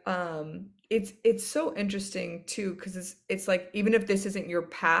 So, it's so interesting too, because it's like even if this isn't your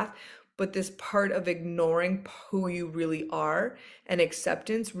path, but this part of ignoring who you really are and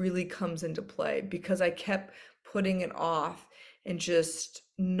acceptance really comes into play because I kept putting it off and just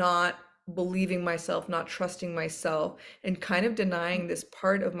not believing myself, not trusting myself, and kind of denying this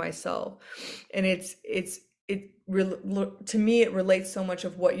part of myself. And to me it relates so much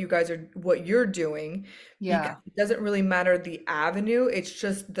of what you're doing, because Yeah. it doesn't really matter the avenue, it's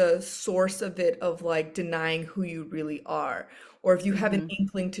just the source of it, of like denying who you really are. Or if you have an Mm-hmm.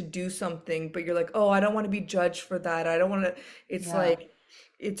 inkling to do something but you're like, oh, I don't want to be judged for that, I don't want to, it's Yeah. like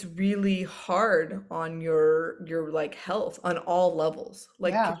it's really hard on your like health on all levels,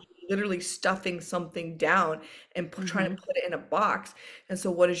 like 'cause Yeah. you're literally stuffing something down and trying to Mm-hmm. put it in a box. And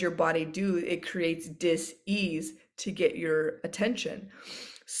so what does your body do? It creates dis-ease to get your attention.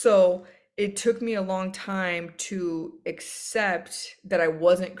 So it took me a long time to accept that I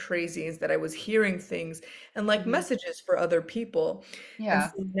wasn't crazy, and that I was hearing things and like Mm-hmm. messages for other people. And Yeah.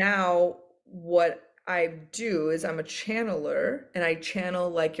 so now what I do is I'm a channeler, and I channel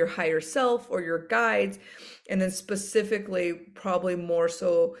like your higher self or your guides. And then specifically, probably more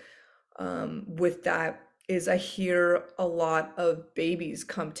so with that, is I hear a lot of babies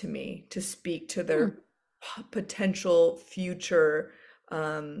come to me to speak to Hmm. their potential future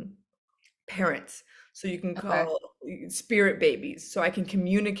um, parents. So you can Okay. call spirit babies. So I can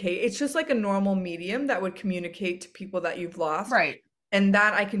communicate. It's just like a normal medium that would communicate to people that you've lost. Right. And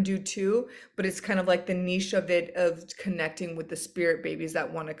that I can do too, but it's kind of like the niche of it, of connecting with the spirit babies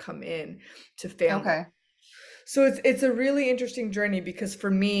that want to come in to family. Okay. So it's a really interesting journey, because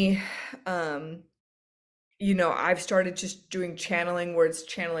for me, um, I've started just doing channeling, where it's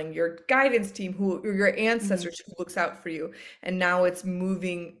channeling your guidance team, who, or your Mm-hmm. ancestors, who looks out for you. And now it's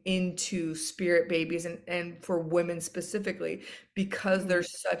moving into spirit babies, and for women specifically, because Mm-hmm.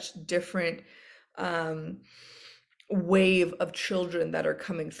 there's such different um, wave of children that are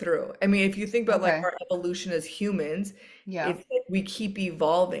coming through. I mean, if you think about like Okay. our evolution as humans, Yeah. it's like we keep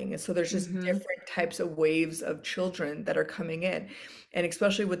evolving. And so there's just Mm-hmm. different types of waves of children that are coming in. And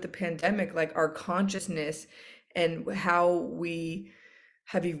especially with the pandemic, like our consciousness and how we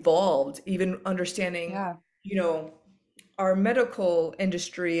have evolved, even understanding, Yeah. you know, our medical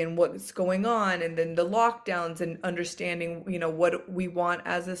industry and what's going on, and then the lockdowns, and understanding, what we want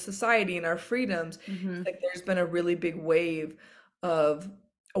as a society and our freedoms. It's Mm-hmm. like there's been a really big wave of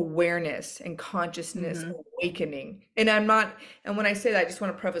awareness and consciousness Mm-hmm. awakening. And when I say that, I just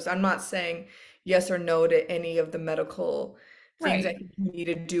want to preface, I'm not saying yes or no to any of the medical things. I Right. think you need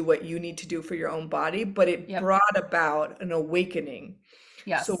to do what you need to do for your own body, but it Yep. brought about an awakening.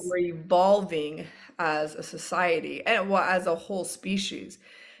 So Yes. we're evolving as a society, and well, as a whole species.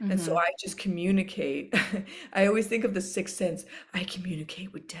 And so Mm-hmm. I just communicate. I always think of the sixth sense. I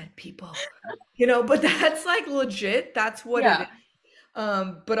communicate with dead people, but that's like legit. That's what it is.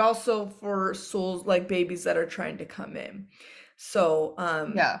 Yeah. But also for souls like babies that are trying to come in. So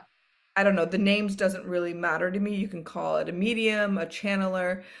Yeah. I don't know. The names doesn't really matter to me. You can call it a medium, a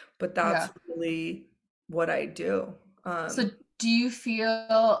channeler, but that's Yeah. really what I do. So Um, do you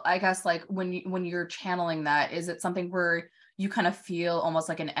feel, I guess, like when you're channeling that, is it something where you kind of feel almost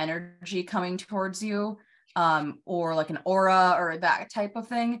like an energy coming towards you, or like an aura or that type of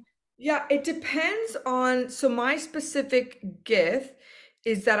thing? Yeah, it depends on, so my specific gift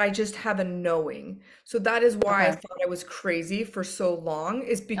is that I just have a knowing. So that is why I Okay. thought I was crazy for so long,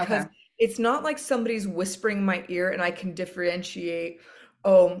 is because Okay. it's not like somebody's whispering in my ear and I can differentiate,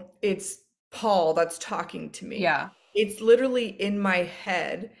 oh, it's Paul that's talking to me. Yeah. It's literally in my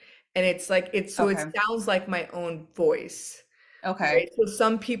head, and it Okay. sounds like my own voice. Okay. Right. So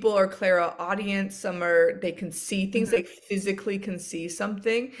some people are clairaudience, they can see things, they Hmm. physically can see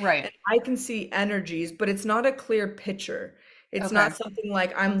something. And Right. I can see energies, but it's not a clear picture. It's not Okay. something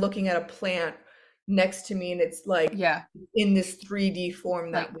like I'm looking at a plant next to me and it's like Yeah. in this 3D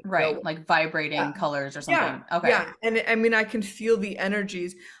form that Like, we know. right. Like Yeah. vibrating colors or Yeah, something. Okay. yeah. And I mean, I can feel the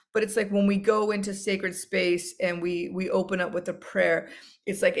energies, but it's like when we go into sacred space and we open up with a prayer,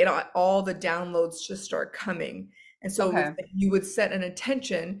 it's like all the downloads just start coming. And so it was Okay. like you would set an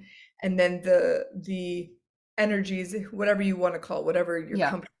intention, and then the energies, whatever you want to call it, whatever you're Yeah.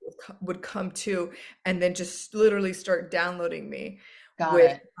 comfortable with, would come to, and then just literally start downloading me Got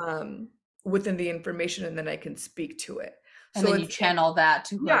with it. within the information, and then I can speak to it. And So then you channel that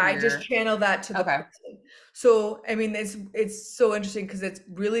to yeah, whoever I just you're. channel that to the Okay. person. So, I mean, it's so interesting because it's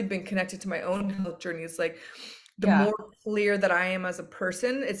really been connected to my own health journey. It's like the Yeah. more clear that I am as a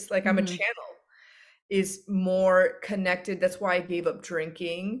person, it's like I'm a Hmm. channel, is more connected. That's why I gave up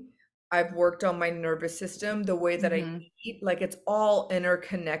drinking. I've worked on my nervous system, the way that I Hmm. eat, like it's all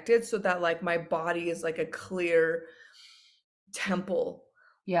interconnected, so that like my body is like a clear temple.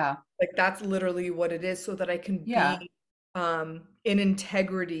 Yeah. Like that's literally what it is, so that I can Yeah. be in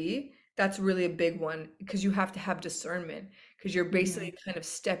integrity. That's really a big one, because you have to have discernment, because you're Hmm. basically kind of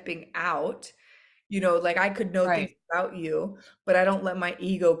stepping out. Like I could know things Right. about you, but I don't let my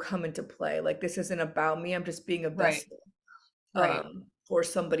ego come into play. Like this isn't about me. I'm just being a Right. vessel Right. for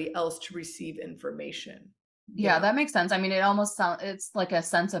somebody else to receive information, you Yeah, know? that makes sense. I mean, it almost sounds it's like a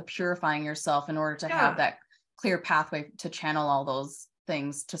sense of purifying yourself in order to have Yeah. that clear pathway to channel all those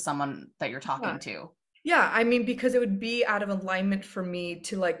things to someone that you're Yeah. talking to. Yeah. I mean, because it would be out of alignment for me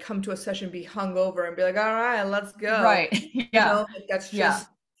to like come to a session, be hungover and be like, all right, let's go. Right. Yeah. Like that's Yeah. just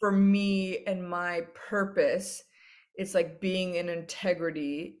for me and my purpose. It's like being in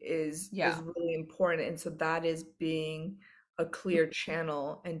integrity is Yeah. really important. And so that is being a clear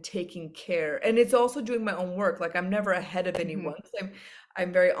channel and taking care. And it's also doing my own work. Like I'm never ahead of Hmm. anyone.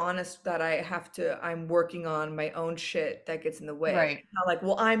 I'm very honest that I'm working on my own shit that gets in the way. Right. It's not like,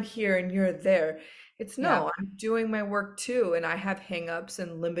 well, I'm here and you're there. It's Yeah. no, I'm doing my work too, and I have hangups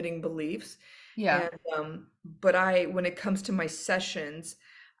and limiting beliefs. Yeah. And but when it comes to my sessions,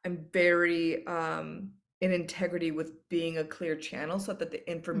 I'm very in integrity with being a clear channel so that the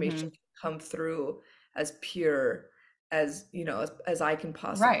information Hmm. can come through as pure as as I can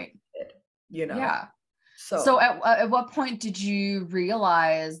possibly Right. get, you know. Yeah. So So at what point did you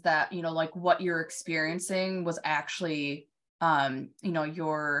realize that, like what you're experiencing was actually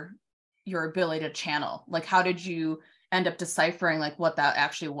your ability to channel? Like how did you end up deciphering like what that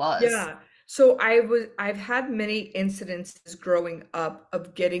actually was? yeah. I've had many incidences growing up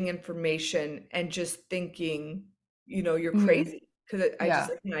of getting information and just thinking, you're Hmm. crazy because I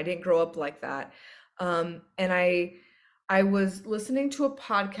just, Yeah. I didn't grow up like that. And I was listening to a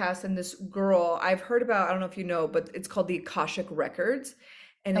podcast and this girl I've heard about, I don't know if you know, but it's called the Akashic Records.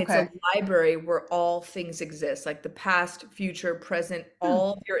 And it's a Okay. library where all things exist, like the past, future, present, Hmm.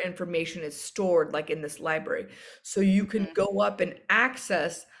 all of your information is stored like in this library. So you can Hmm. go up and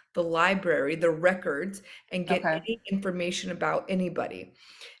access the library, the records, and get Okay. any information about anybody.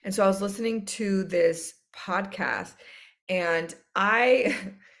 And so I was listening to this podcast and I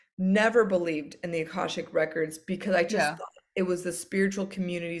never believed in the Akashic records because I just Yeah. thought it was the spiritual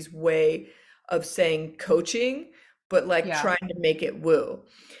community's way of saying coaching, but like Yeah. trying to make it woo.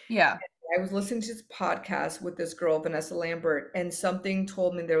 Yeah. I was listening to this podcast with this girl, Vanessa Lambert, and something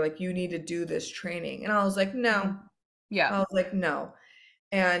told me they're like, you need to do this training. And I was like, no. Hmm. Yeah. I was like, no.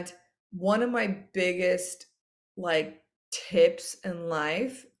 And one of my biggest like tips in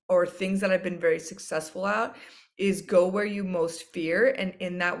life or things that I've been very successful at is go where you most fear, and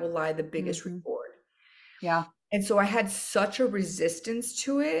in that will lie the biggest Hmm. reward. Yeah. And so I had such a resistance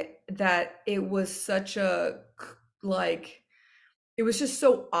to it that it was such a like it was just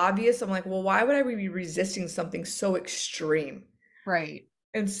so obvious. I'm like, well, why would I be resisting something so extreme? Right.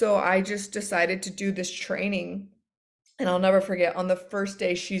 And so I just decided to do this training. And I'll never forget on the first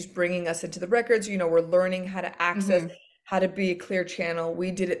day, she's bringing us into the records. We're learning how to access, Hmm. how to be a clear channel.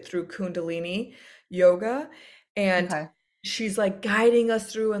 We did it through Kundalini yoga. And Okay. she's like guiding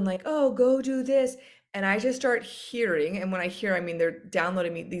us through and like, oh, go do this. And I just start hearing. And when I hear, I mean, they're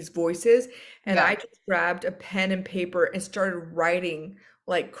downloading me these voices. And I Yeah. just grabbed a pen and paper and started writing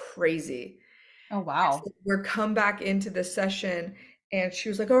like crazy. Oh, wow. So we're come back into the session and she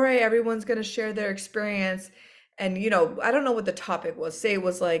was like, all right, everyone's going to share their experience. And, I don't know what the topic was. Say it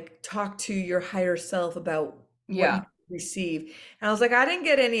was like, talk to your higher self about what you Yeah. receive. And I was like, I didn't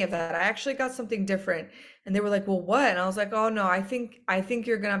get any of that. I actually got something different. And they were like, well, what? And I was like, oh no, I think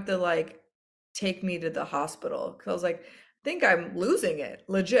you're going to have to like take me to the hospital. Cause I was like, I think I'm losing it.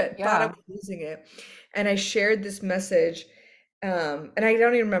 Legit. Thought I Yeah. was losing it. And I shared this message and I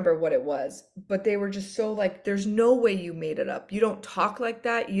don't even remember what it was, but they were just so like, there's no way you made it up. You don't talk like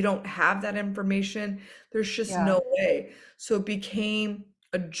that. You don't have that information. There's just Yeah. no way. So it became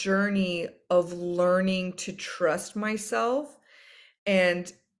a journey of learning to trust myself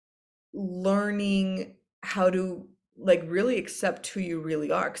and learning how to like really accept who you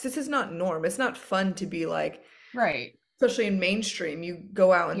really are. Because this is not norm. It's not fun to be like, Right. especially in mainstream, you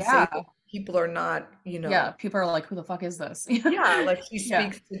go out and say Yeah. that people are not, Yeah. People are like, who the fuck is this? yeah, like she Yeah.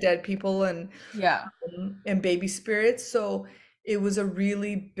 speaks to dead people Yeah. and baby spirits. So it was a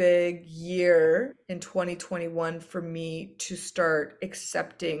really big year in 2021 for me to start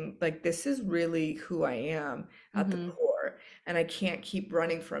accepting like this is really who I am at the Hmm. core and I can't keep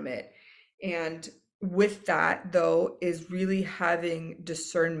running from it. And with that though is really having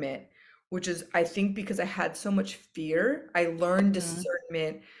discernment, which is I think because I had so much fear, I learned Hmm.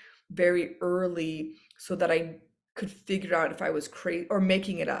 discernment very early so that I could figure out if I was crazy or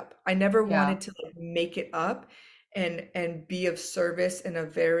making it up. I never Yeah. wanted to like make it up and be of service in a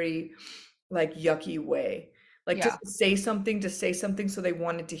very like yucky way. like Yeah. just to say something so they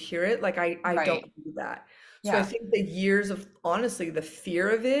wanted to hear it. Like I don't Right. do that. So I Yeah. think the years of, honestly, the fear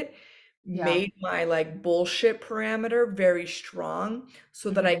of it Yeah. made my like bullshit parameter very strong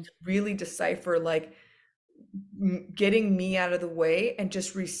so that I Hmm. could really decipher like getting me out of the way and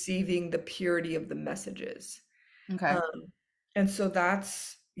just receiving the purity of the messages. Okay. Um, and so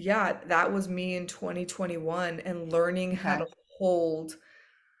that's, yeah, that was me in 2021 and learning how to Okay. hold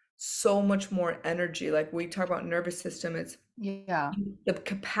so much more energy. Like we talk about nervous system, it's Yeah. the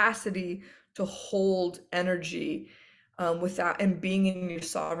capacity to hold energy without, and being in your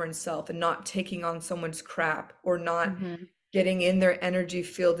sovereign self and not taking on someone's crap or not Hmm. getting in their energy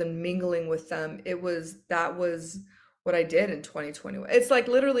field and mingling with them. That was what I did in 2021. It's like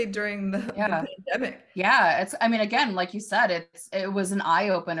literally during the Yeah. pandemic. Yeah. It's, I mean, again, like you said, it was an eye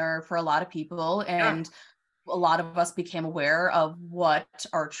opener for a lot of people. Yeah, And a lot of us became aware of what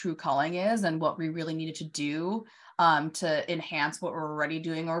our true calling is and what we really needed to do to enhance what we're already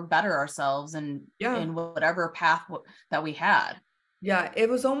doing or better ourselves and yeah, in whatever path that we had. yeah. It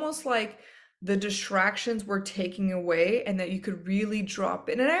was almost like the distractions were taking away and that you could really drop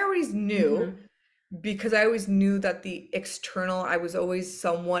in. And I always knew, Hmm. because I always knew that the external, I was always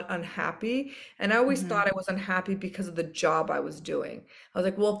somewhat unhappy. And I always Hmm. thought I was unhappy because of the job I was doing. I was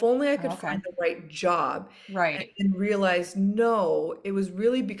like, well, if only I could find Okay. the right job. Right. And realized, no, it was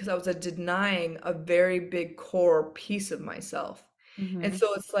really because I was denying a very big core piece of myself. And Hmm.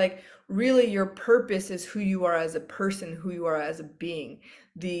 so it's like, really, your purpose is who you are as a person, who you are as a being.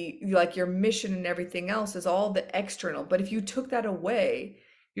 Like your mission and everything else is all the external. But if you took that away,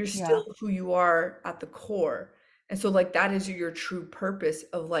 you're Yeah. still who you are at the core. And so like that is your true purpose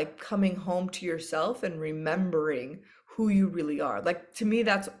of like coming home to yourself and remembering who you really are. Like to me,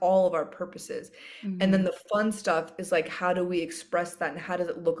 that's all of our purposes. And then Hmm. the fun stuff is like, how do we express that and how does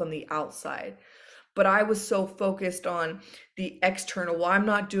it look on the outside? But I was so focused on the external. Well, I'm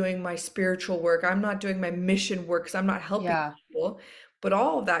not doing my spiritual work. I'm not doing my mission work because I'm not helping Yeah. people. But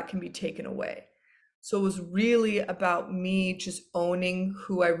all of that can be taken away. So it was really about me just owning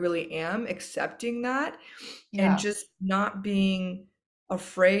who I really am, accepting that, and Yeah. just not being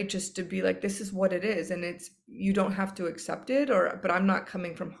afraid just to be like, this is what it is. And it's, you don't have to accept it, or, but I'm not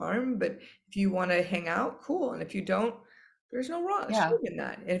coming from harm. But if you want to hang out, cool. And if you don't, there's no wrong Yeah. shame in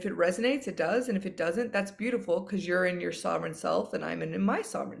that. And if it resonates, it does. And if it doesn't, that's beautiful because you're in your sovereign self and I'm in my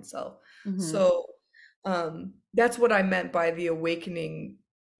sovereign self. Hmm. So that's what I meant by the awakening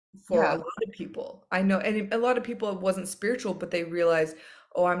for a Yeah. lot of people. I know, and a lot of people, it wasn't spiritual, but they realized,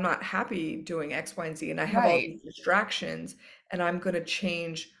 oh, I'm not happy doing X, Y, and Z, and I have all Right. these distractions, and I'm going to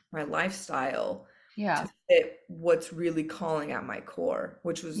change my lifestyle to Yeah. fit what's really calling at my core,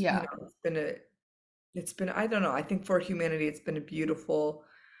 which was, Yeah. I don't know, I think for humanity, it's been a beautiful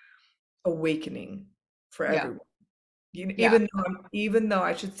awakening for Yeah. everyone. Yeah. Even though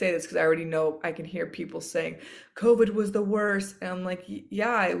I should say this because I already know I can hear people saying COVID was the worst. And I'm like,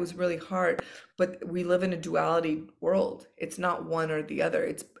 Yeah, it was really hard. But we live in a duality world. It's not one or the other.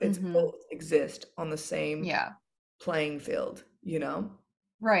 It's Hmm. both exist on the same Yeah. playing field, you know?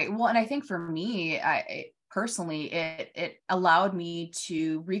 Right. Well, and I think for me, personally, it allowed me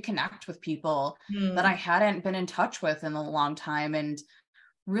to reconnect with people that I Mm, hadn't been in touch with in a long time and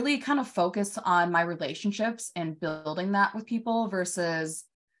really kind of focus on my relationships and building that with people versus,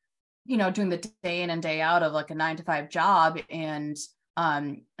 doing the day in and day out of like a 9 to 5 job and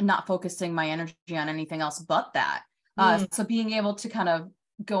not focusing my energy on anything else but that. mm, So being able to kind of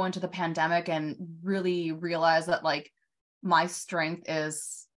go into the pandemic and really realize that like my strength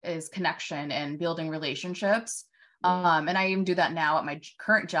is connection and building relationships. mm, And I even do that now at my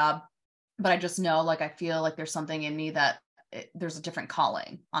current job, but I just know like I feel like there's something in me that there's a different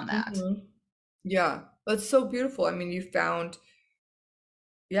calling on that. mhm. Yeah, that's so beautiful. I mean,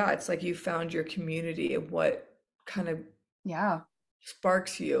 yeah, it's like you found your community and what kind of Yeah.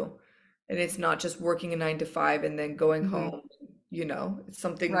 sparks you. And it's not just working a 9 to 5 and then going Hmm. home, it's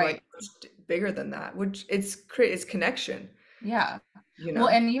something like Right. much bigger than that, which it's connection, Yeah. you Well, know?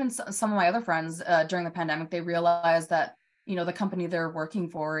 and even some of my other friends during the pandemic, they realized that, the company they're working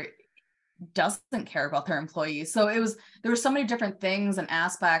for doesn't care about their employees. So there were so many different things and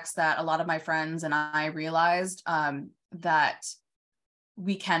aspects that a lot of my friends and I realized that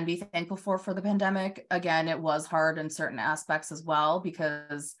we can be thankful for the pandemic. Again, it was hard in certain aspects as well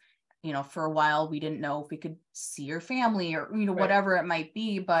because, for a while we didn't know if we could see your family or, Right. whatever it might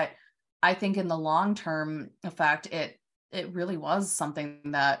be. But I think in the long term effect, it really was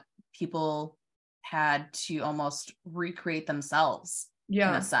something that people had to almost recreate themselves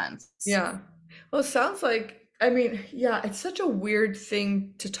in a Yeah. sense. Yeah. Well, it sounds like I mean, yeah, it's such a weird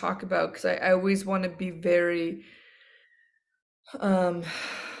thing to talk about because I always want to be very um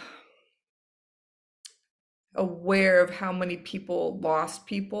aware of how many people lost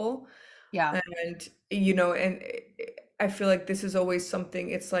people. Yeah. And, and I feel like this is always something,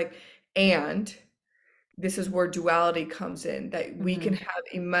 it's like, and this is where duality comes in, that we can Hmm. have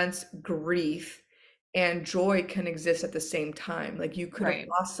immense grief and joy can exist at the same time. Like you could have Right.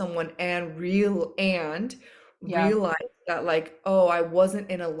 lost someone and Yeah. realize that, like, oh, I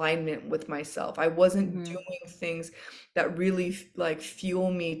wasn't in alignment with myself. I wasn't Hmm. doing things that really like fuel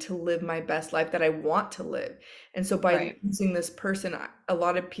me to live my best life that I want to live. And so by Right. losing this person, a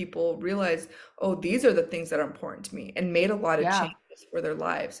lot of people realize, oh, these are the things that are important to me, and made a lot of Yeah. changes for their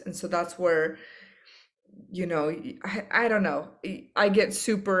lives. And so that's where, I don't know. I get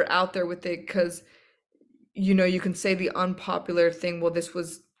super out there with it because, you can say the unpopular thing, well, this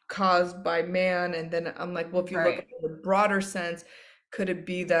was caused by man. And then I'm like, well, if you look at Right. the broader sense, could it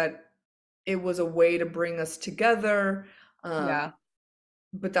be that it was a way to bring us together? Um, Yeah.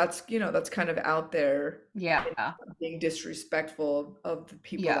 but that's kind of out there Yeah. and being disrespectful of the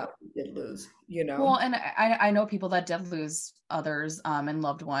people Yeah. that we did lose. Well, and I know people that did lose others and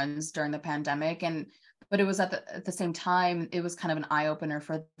loved ones during the pandemic, and but it was at the same time it was kind of an eye opener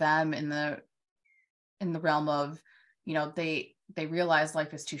for them in the realm of, they realize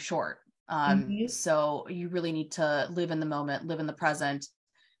life is too short. Mhm. So you really need to live in the moment, live in the present,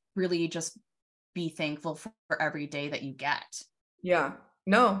 really just be thankful for every day that you get. Yeah.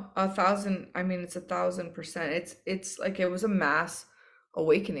 No, 1,000. I mean, it's 1,000%. It's like it was a mass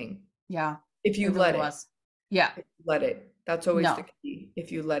awakening Yeah, if it you really let it. was. Yeah. If you let it. That's always the No. key.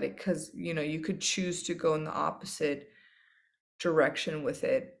 If you let it, because you could choose to go in the opposite direction with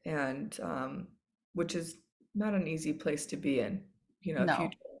it, and which is not an easy place to be in. If you No.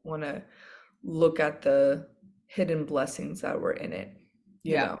 don't want to look at the hidden blessings that were in it,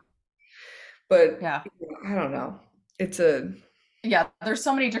 you Yeah. know. But Yeah. I don't know. It's a Yeah. There's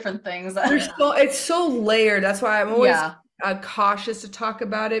so many different things that, it's so layered. That's why I'm always yeah. cautious to talk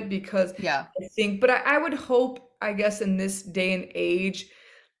about it because Yeah. I think, but I would hope, I guess, in this day and age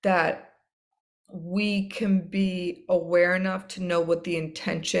that we can be aware enough to know what the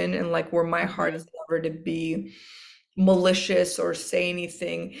intention, and like where my heart Hmm. is never to be malicious or say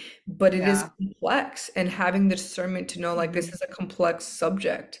anything, but it is Yeah. complex, and having the discernment to know like this Hmm. is a complex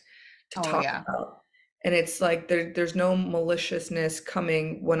subject to Oh talk yeah. about. And it's like there's no maliciousness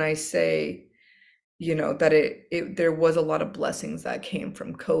coming when I say, that there was a lot of blessings that came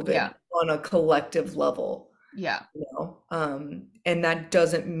from COVID Yeah. on a collective level, Yeah. and that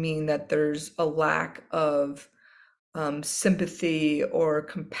doesn't mean that there's a lack of sympathy or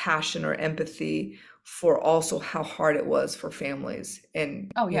compassion or empathy for also how hard it was for families.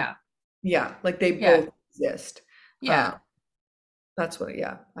 And Oh yeah. yeah, like they Yeah. both exist. uh Yeah. that's what,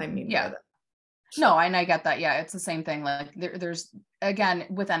 yeah, I mean by Yeah. that. So No, and I get that. Yeah, it's the same thing. Like there's again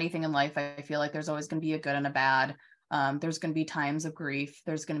with anything in life, I feel like there's always going to be a good and a bad. There's going to be times of grief.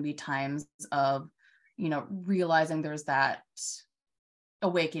 There's going to be times of, realizing there's that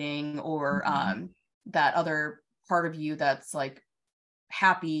awakening or Mhm. that other part of you that's like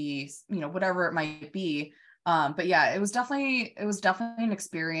happy, whatever it might be. But yeah, it was definitely an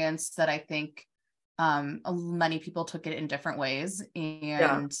experience that I think many people took it in different ways,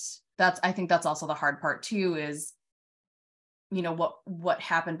 Yeah, and I think that's also the hard part too, is what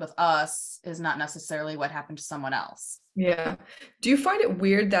happened with us is not necessarily what happened to someone else. yeah. Do you find it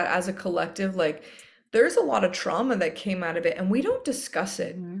weird that as a collective, like there's a lot of trauma that came out of it and we don't discuss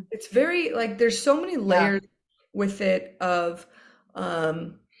it? Mhm. It's very like there's so many Yeah. layers with it of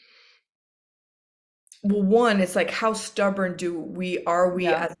um well, one, it's like how stubborn are we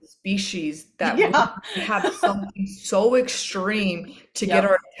Yeah. as a species that we Yeah. have something so extreme to get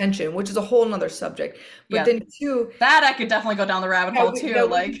Yep. our attention, which is a whole nother subject. But Yeah, then two, that I could definitely go down the rabbit hole too, that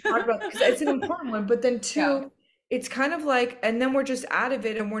we like can talk about because it's an important one. But then yeah. two, it's kind of like, and then we're just out of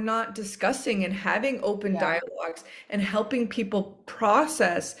it and we're not discussing and having open Yeah. dialogues and helping people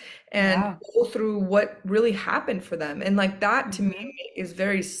process and Yeah. go through what really happened for them. And like that to me Hmm. is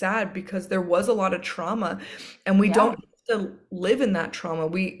very sad because there was a lot of trauma and we don't Yeah. have to live in that trauma.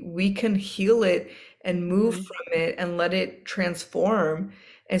 We can heal it and move Hmm. from it and let it transform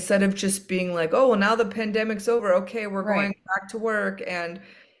instead of just being like, oh, well, now the pandemic's over. Okay, we're going Right. back to work. And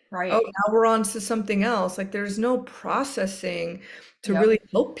oh, Right. now we're on to something else. Like there's no processing to Yep. really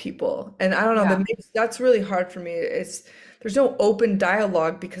help people. And I don't know, Yeah. that's really hard for me. There's no open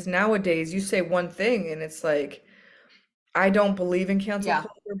dialogue because nowadays you say one thing and it's like, I don't believe in cancel Yeah.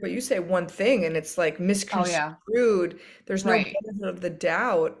 culture, but you say one thing and it's like Oh yeah. misconstrued. There's no Right. benefit of the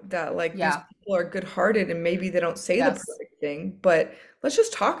doubt that like these Yeah. people are good-hearted and maybe they don't say the Yes. perfect thing, but let's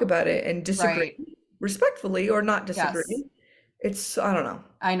just talk about it and disagree Right. respectfully or not Yes. disagree. It's, I don't know.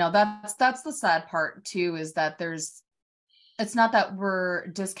 I know that's the sad part too, is that it's not that we're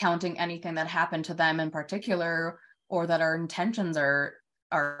discounting anything that happened to them in particular or that our intentions are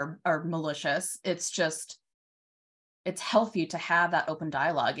malicious. It's just it's healthy to have that open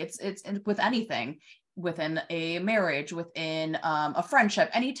dialogue. It's with anything, within a marriage, within a friendship,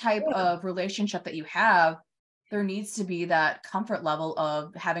 any type Yeah, of relationship that you have, there needs to be that comfort level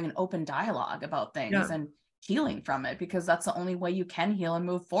of having an open dialogue about things yeah. and healing from it, because that's the only way you can heal and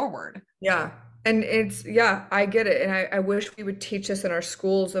move forward. Yeah. And it's, yeah, I get it. And I wish we would teach this in our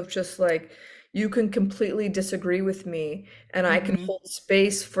schools of just like, you can completely disagree with me and I can Hmm. hold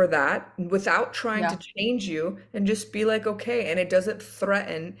space for that without trying to Yeah. change you and just be like, okay. And it doesn't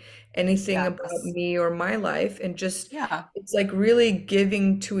threaten anything about Yes. me or my life. And just, Yeah. it's like really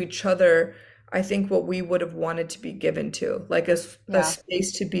giving to each other, I think what we would have wanted to be given to, like a Yeah.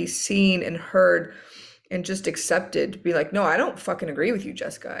 space to be seen and heard and just accepted, be like, no, I don't fucking agree with you,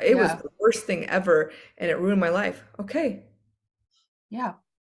 Jessica. It was Yeah. the worst thing ever and it ruined my life. Okay, Yeah.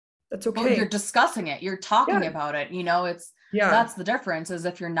 that's Well, you're okay. discussing it, you're talking Yeah, about it, it's yeah, that's the difference. Is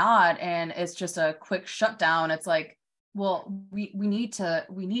if you're not, and it's just a quick shutdown, it's like, well, we need to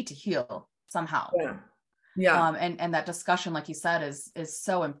heal somehow. yeah, yeah. And that discussion, like you said, is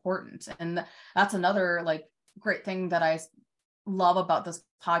so important. And that's another like great thing that I love about this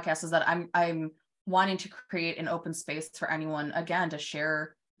podcast, is that I'm wanting to create an open space for anyone, again, to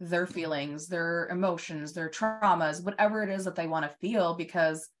share their feelings, their emotions, their traumas, whatever it is that they want to feel,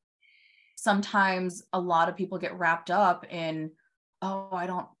 because sometimes a lot of people get wrapped up in, oh, I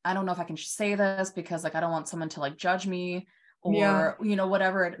don't know if I can say this, because like I don't want someone to like judge me, Yeah. or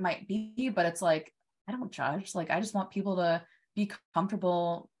whatever it might be. But it's like, I don't judge. Like, I just want people to be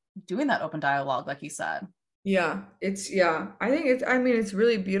comfortable doing that open dialogue, like you said. Yeah, yeah. I think I mean, it's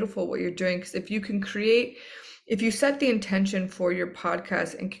really beautiful what you're doing because if you can create, if you set the intention for your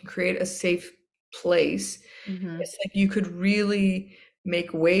podcast and can create a safe place, Hmm. it's like you could really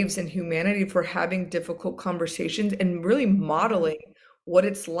make waves in humanity for having difficult conversations and really Hmm. modeling what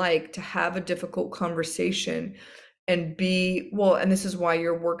it's like to have a difficult conversation and be, well, and this is why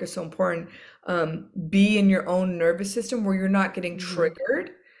your work is so important, be in your own nervous system where you're not getting Hmm.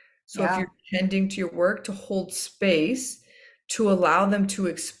 triggered. So if you're Yeah. tending to your work, to hold space, to allow them to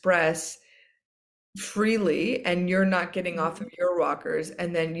express freely, and you're not getting off of Hmm. your rockers,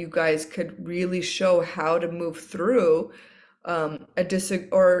 and then you guys could really show how to move through a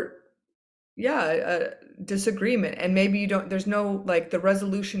or yeah, a disagreement. And maybe you don't, there's no, like, the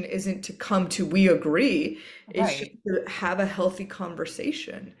resolution isn't to come to we agree, it's just Right. to have a healthy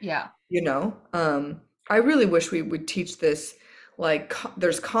conversation, Yeah. you know? I really wish we would teach this, like,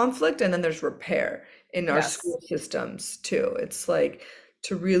 there's conflict and then there's repair in our Yes. school systems too. It's like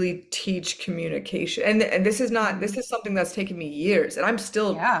to really teach communication. And this is not, this Hmm. is something that's taken me years and I'm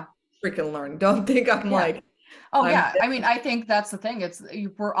still Yeah. freaking learning. Don't think I'm Yeah. like, Oh I'm, yeah. I mean, I think that's the thing.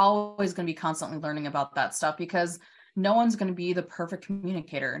 We're always going to be constantly learning about that stuff, because no one's going to be the perfect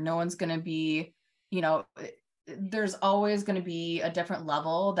communicator. No one's going to be, you know, there's always going to be a different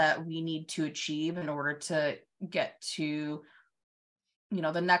level that we need to achieve in order to get to,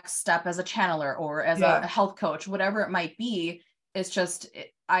 the next step as a channeler or as a yeah, health coach, whatever it might be. It's just,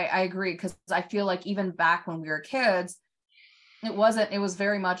 I agree, because I feel like even back when we were kids, it was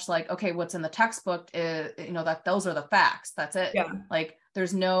very much like, okay, what's in the textbook is, that those are the facts, that's it. yeah, Like,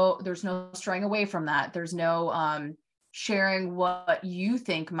 there's no straying away from that. There's no sharing what you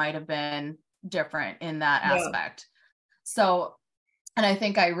think might have been different in that yeah. aspect. So, and I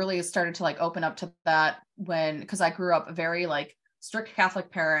think I really started to like open up to that because I grew up very like strict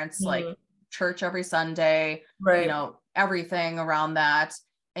Catholic parents, like Mhm. church every Sunday, Right. everything around that.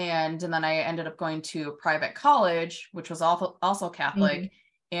 And then I ended up going to a private college, which was also Mhm. Catholic,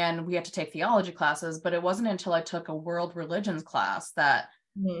 and we had to take theology classes. But it wasn't until I took a world religions class that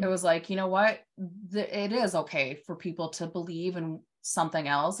it Mhm. was like, you know what, it is okay for people to believe in something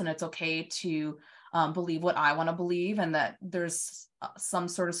else, and it's okay to believe what I want to believe, and that there's some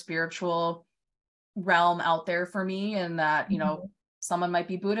sort of spiritual realm out there for me, and that Mhm. someone might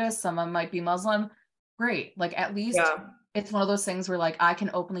be Buddhist, someone might be Muslim. Great, like at least Yeah. it's one of those things where like I can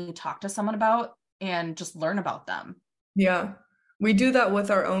openly talk to someone about and just learn about them. Yeah. We do that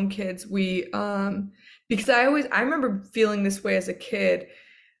with our own kids. Because I remember feeling this way as a kid.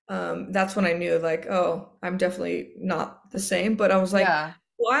 That's when I knew like, oh, I'm definitely not the same. But I was like, Yeah.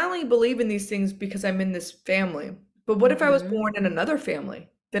 well, I only believe in these things because I'm in this family. But what if I was Hmm. born in another family?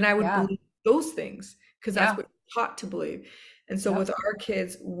 Then I would Yeah. believe those things because that's Yeah. what you're taught to believe. And so Yep. with our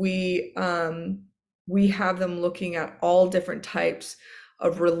kids, we have them looking at all different types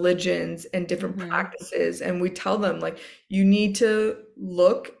of religions and different Mm-hmm. practices, and we tell them like you need to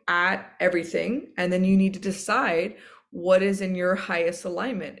look at everything and then you need to decide what is in your highest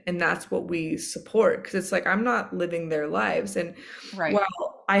alignment, and that's what we support, because it's like I'm not living their lives. And Right.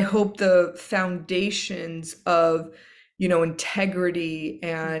 while I hope the foundations of, integrity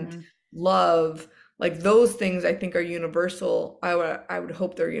and Mm-hmm. love, like those things I think are universal, I would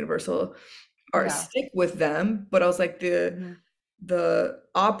hope they're universal, or Yeah. stick with them. But I was like, Mm-hmm. the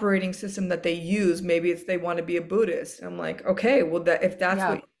operating system that they use, maybe it's they want to be a Buddhist. I'm like, okay, well, that if that's Yeah.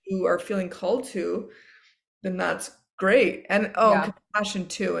 what you are feeling called to, then that's great. And oh, Yeah. compassion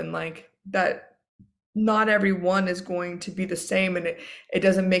too, and like that not everyone is going to be the same, and it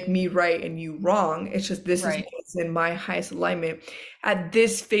doesn't make me right and you wrong. It's just this is Right. what's in my highest alignment at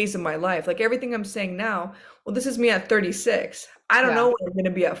this phase of my life. Like everything I'm saying now, well, this is me at 36. I don't know Yeah. when I'm going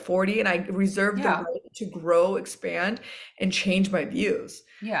to be at 40, and I reserve the Yeah. right to grow, expand, and change my views.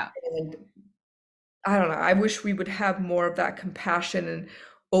 Yeah. And I don't know, I wish we would have more of that compassion and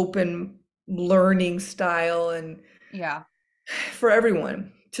open learning style, and Yeah. for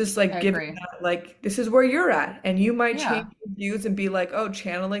everyone, just I like giving agree. that, like this is where you're at, and you might change Yeah. your views and be like, oh,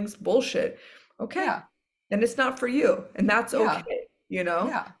 channeling's bullshit. Okay, Yeah. then it's not for you, and that's Yeah. okay, you know.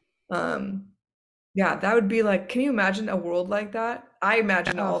 Yeah. um yeah, that would be like, can you imagine a world like that? I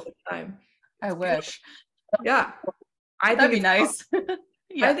imagine it all Oh, the time. I It's beautiful. wish. Yeah, I That'd think be it's nice. I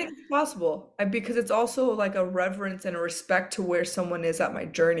Yeah. think it's possible, because it's also like a reverence and a respect to where someone is at my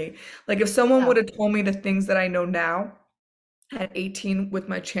journey. Like if someone Yeah. would have told me the things that I know now at 18 with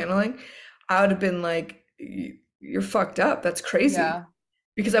my channeling, I would have been like, You're fucked up. That's crazy." Yeah.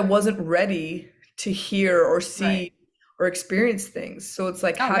 Because I wasn't ready to hear or Right. see or experience things. So it's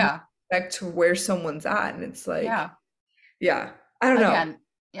like, Oh how do you yeah. respect to where someone's at? And it's like, Yeah. yeah, I don't know. Again,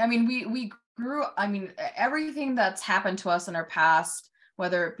 I mean, we grew, I mean, everything that's happened to us in our past,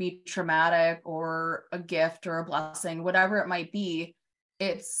 whether it be traumatic or a gift or a blessing, whatever it might be,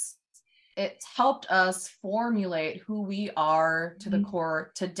 it's it's helped us formulate who we are to the Mhm.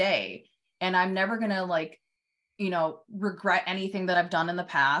 core today. And I'm never gonna regret anything that I've done in the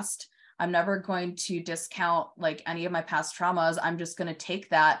past. I'm never going to discount like any of my past traumas. I'm just going to take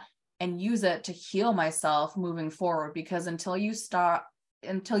that and use it to heal myself moving forward, because until you start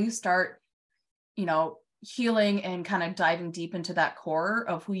healing and kind of diving deep into that core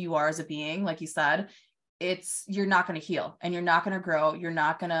of who you are as a being, like you said, you're not going to heal and you're not going to grow. You're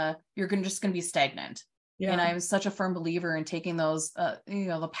just going to be stagnant. And Yeah. I'm such a firm believer in taking those,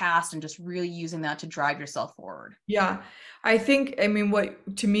 the past and just really using that to drive yourself forward. Yeah. I think, I mean, what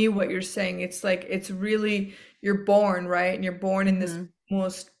you're saying, it's like, it's really, you're born, right? And you're born in this Mm-hmm.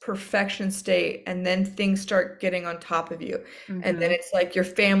 most perfection state, and then things start getting on top of you. And then Mm-hmm. it's like your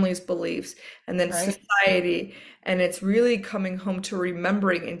family's beliefs, and then Right. society. And it's really coming home to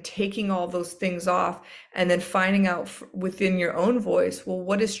remembering and taking all those things off, and then finding out within your own voice, well,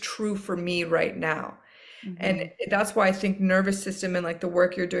 what is true for me right now? And Mm-hmm. that's why I think nervous system and like the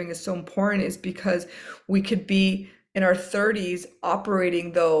work you're doing is so important, is because we could be in our 30s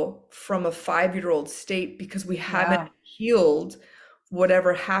operating though from a 5-year-old state, because we haven't Yeah. healed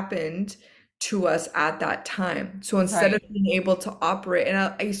whatever happened to us at that time. So instead of Right. being able to operate, and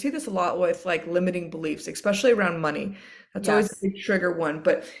I see this a lot with like limiting beliefs, especially around money. That's always a Yes. big trigger one.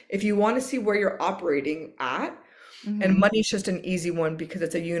 But if you want to see where you're operating at, and Mm-hmm. money's just an easy one because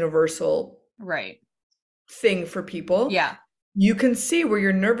it's a universal Right. thing for people, Yeah. you can see where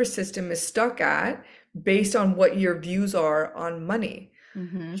your nervous system is stuck at based on what your views are on money.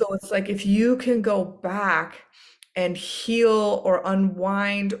 Mm-hmm. So it's like if you can go back and heal or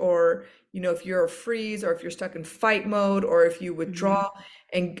unwind, or if you're a freeze, or if you're stuck in fight mode, or if you Mm-hmm. withdraw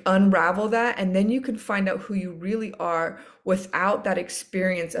and unravel that, and then you can find out who you really are without that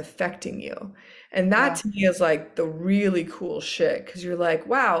experience affecting you. And that Yeah. to me is like the really cool shit, because you're like,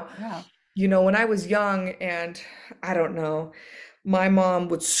 wow, Yeah. when I was young, and I don't know, my mom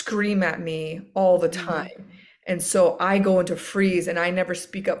would scream at me all the Mm-hmm. time. And so I go into freeze and I never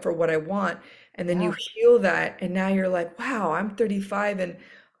speak up for what I want. And then you Yeah. heal that. And now you're like, wow, I'm 35 and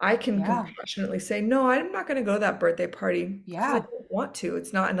I can Yeah. compassionately say, no, I'm not going to go to that birthday party because I Yeah. don't want to.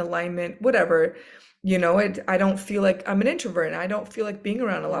 It's not in alignment, whatever. I don't feel like I'm an introvert, and I don't feel like being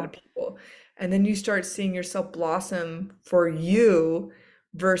around a lot Yeah. of people. And then you start seeing yourself blossom for you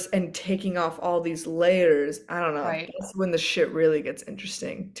versus and taking off all these layers. I don't know. Right. That's when the shit really gets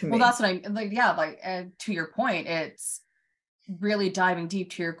interesting to Well, me. that's what I like. Yeah. Like, to your point, it's really diving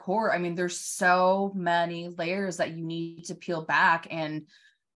deep to your core. I mean, there's so many layers that you need to peel back and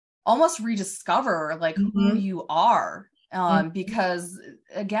almost rediscover like who Mhm. you are. Mhm. because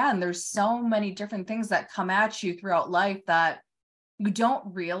again, there's so many different things that come at you throughout life that you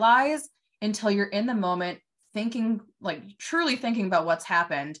don't realize until you're in the moment thinking, like truly thinking about what's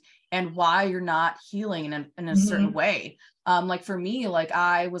happened and why you're not healing in a certain Mhm. way. Like for me, like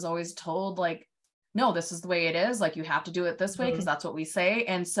I was always told like, no, this is the way it is. Like you have to do it this way because Mhm. that's what we say.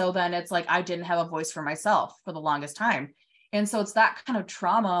 And so then it's like I didn't have a voice for myself for the longest time. And so it's that kind of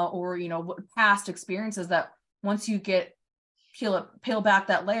trauma or, past experiences that once you get peel back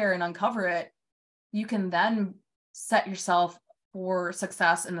that layer and uncover it, you can then set yourself for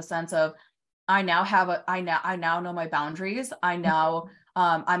success in the sense of I now know my boundaries. I now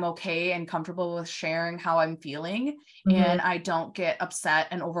I'm okay and comfortable with sharing how I'm feeling, Mhm. and I don't get upset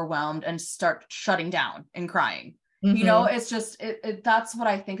and overwhelmed and start shutting down and crying. Mhm. It's just that's what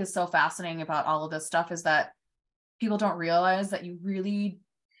I think is so fascinating about all of this stuff is that people don't realize that you really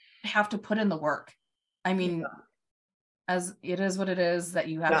have to put in the work. I mean, as it is what it is, that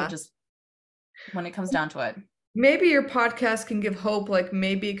you have to Yeah. just when it comes down to it. Maybe your podcast can give hope, like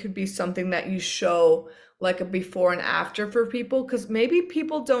maybe it could be something that you show like a before and after for people, because maybe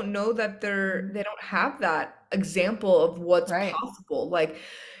people don't know that Mhm. they don't have that example of what's Right. possible. Like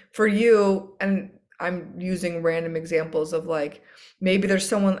for you, and I'm using random examples of like maybe there's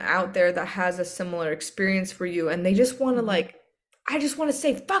someone out there that has a similar experience for you and they just want to Hmm. like, I just want to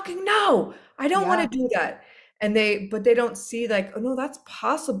say fucking no, I don't want to Yeah. do that. And but they don't see like, oh no, that's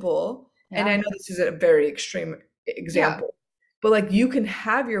possible. And I Yeah. know this is a very extreme Yeah. example, but like you can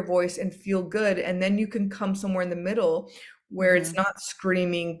have your voice and feel good, and then you can come somewhere in the middle where it's Hmm. not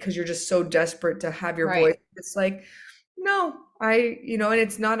screaming because you're just so desperate to have your voice. Right. It's like, no, and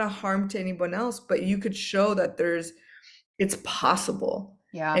it's not a harm to anyone else, but you could show that it's possible.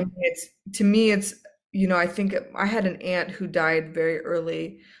 Yeah. And it's to me, I think I had an aunt who died very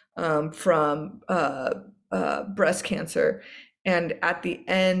early from breast cancer. And at the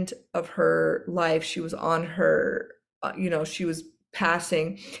end of her life, she was on her, she was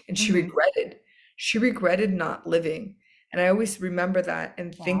passing and Hmm. she regretted not living. And I always remember that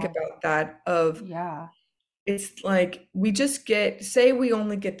and think Wow. about that of Yeah. it's like we just say we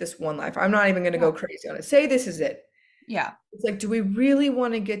only get this one life. I'm not even going to go Yeah. crazy on it. Say this is it. Yeah. It's like, do we really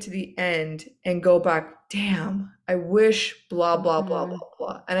want to get to the end and go back? Damn, I wish blah, blah, blah, Hmm. blah,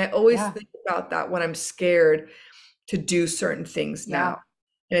 blah. And I always Yeah. think about that when I'm scared to do certain things now. Yeah.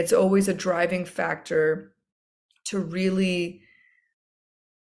 And it's always a driving factor to really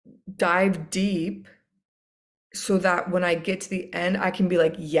dive deep so that when I get to the end, I can be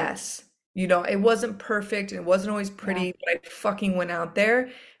like, yes, it wasn't perfect and it wasn't always Yeah. pretty, but I fucking went out there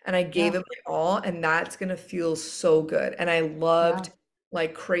and I gave Yeah. it my all, and that's gonna feel so good. And I Yeah. loved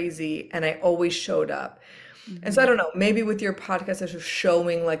like crazy, and I always showed up. And so I Hmm. don't know, maybe with your podcast, is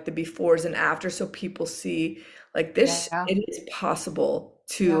showing like the befores and afters so people see like this, Yeah. it is possible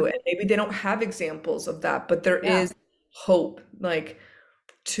Yeah. to, and maybe they don't have examples of that, but there Yeah. is hope, like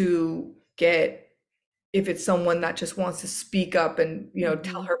to get if it's someone that just wants to speak up and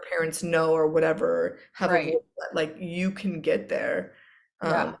tell Hmm. her parents no or whatever, have a voice Right. that, like you can get there,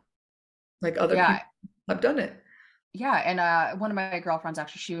 um Yeah. like other Yeah. people have done it. Yeah. And one of my girlfriends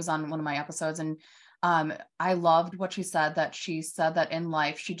actually, she was on one of my episodes, and I loved what she said, that she said that in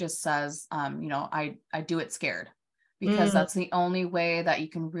life she just says, I do it scared, because Mm, that's the only way that you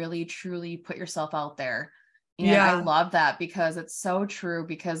can really truly put yourself out there. And I yeah, love that because it's so true,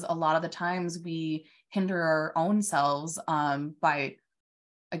 because a lot of the times we hinder our own selves by,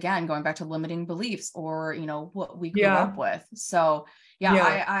 again, going back to limiting beliefs or what we grew yeah, up with. So yeah,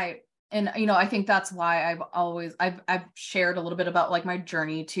 yeah. I think that's why I've shared a little bit about like my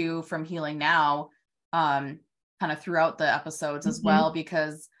journey to from healing now, kind of throughout the episodes as Mhm. well,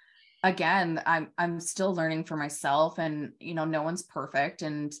 because again, I'm still learning for myself, and no one's perfect,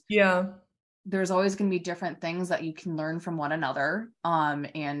 and Yeah. there's always going to be different things that you can learn from one another,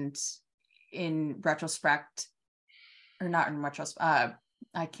 and in retrospect, or not in retrospect,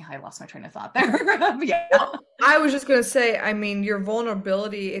 I lost my train of thought there. Yeah. Well, I was just gonna say, I mean, your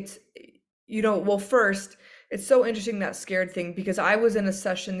vulnerability, well, first, it's so interesting that scared thing because I was in a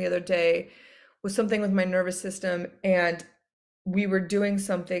session the other day with something with my nervous system, and we were doing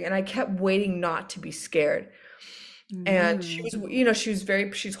something and I kept waiting not to be scared. And she Mm, was,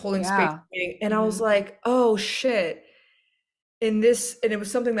 she's holding space yeah. waiting, and I was Hmm. like, oh shit. And it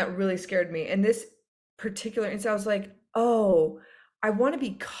was something that really scared me. In this particular instance, I was like, oh, I want to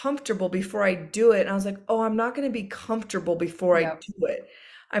be comfortable before I do it. And I was like, oh, I'm not going to be comfortable before I Yep. do it.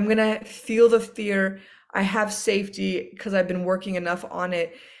 I'm going to feel the fear. I have safety because I've been working enough on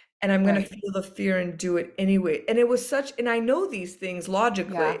it. And I'm going to Right. feel the fear and do it anyway. And it was and I know these things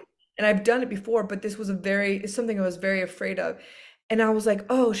logically. Yeah. And I've done it before, but this was it's something I was very afraid of. And I was like,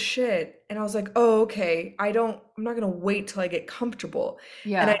 oh shit. And I was like, oh, okay. I'm not gonna wait till I get comfortable.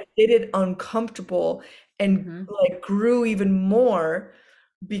 And I Yeah. did it uncomfortable and Mm-hmm. like grew even more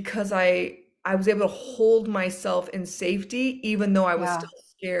because I was able to hold myself in safety even though I was Yeah. still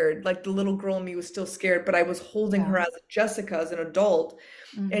scared. Like the little girl in me was still scared, but I was holding Yeah. her as a Jessica as an adult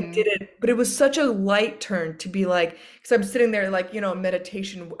and Mm-hmm. did it. But it was such a light turn to be like, because I'm sitting there like,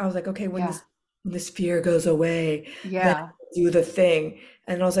 meditation. I was like, okay, when Yeah. this fear goes away, then Yeah. I'll do the thing.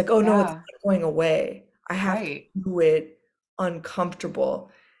 And I was like, oh no, it's Yeah. not going away. I have to Right. do it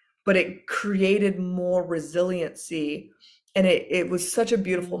uncomfortable. But it created more resiliency. And it was such a Mm-hmm.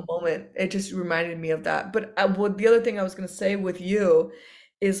 beautiful moment. It just reminded me of that. But what the other thing I was going to say with you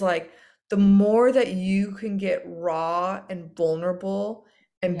is like the more that you can get raw and vulnerable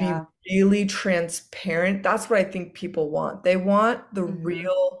and be Yeah. really transparent, that's what I think people want. They want the Mm-hmm.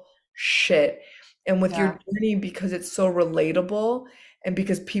 real shit. And with your Yeah. journey, because it's so relatable and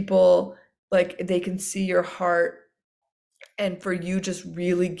because people like they can see your heart and for you just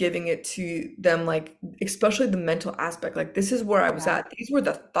really giving it to them, like especially the mental aspect, like this is where I was Yeah. at, these were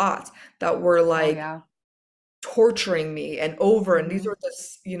the thoughts that were Oh like yeah. torturing me and over, and these Mm-hmm. were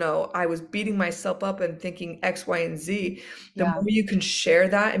just, I was beating myself up and thinking X, Y, and Z. The more Yeah. you can share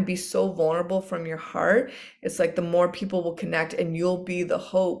that and be so vulnerable from your heart, it's like the more people will connect and you'll be the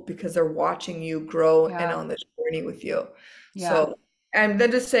hope because they're watching you grow and Yeah. on this journey with you. Yeah. So, and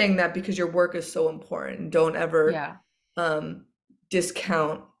then just saying that because your work is so important, don't ever Yeah. um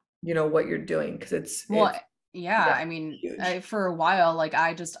discount what you're doing because Well, it's yeah, yeah, I mean, huge. for a while, like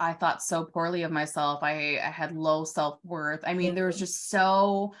I thought so poorly of myself. I had low self-worth. I mean, there was just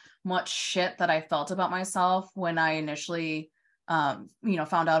so much shit that I felt about myself when I initially,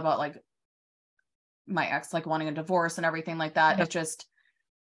 found out about like my ex, like wanting a divorce and everything like that. Yeah. It just,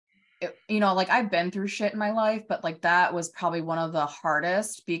 like I've been through shit in my life, but like that was probably one of the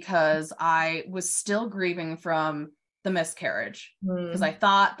hardest because I was still grieving from the miscarriage because I Mm,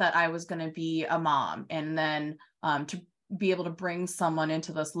 thought that I was going to be a mom and then to be able to bring someone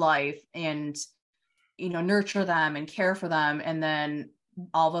into this life and nurture them and care for them, and then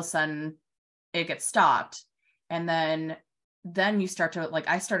all of a sudden it gets stopped, and then you start to like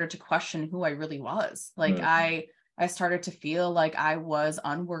I started to question who I really was. Like mm, I started to feel like I was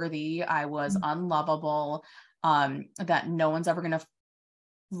unworthy, I was mm, unlovable, that no one's ever going to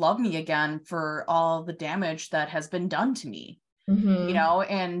love me again for all the damage that has been done to me. mhm,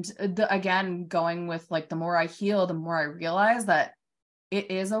 And again, going with like the more I heal, the more I realize that it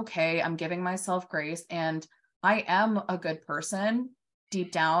is okay. I'm giving myself grace and I am a good person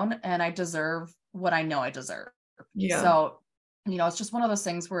deep down and I deserve what I know I deserve. yeah. So, it's just one of those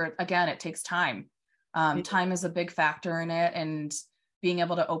things where, again, it takes time. Yeah. Time is a big factor in it. And being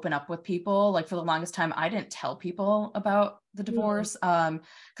able to open up with people, like for the longest time, I didn't tell people about the Mm, divorce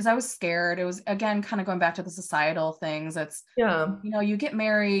because I was scared. It was, again, kind of going back to the societal things. It's, yeah. you get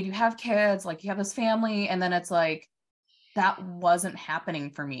married, you have kids, like you have this family, and then it's like, that wasn't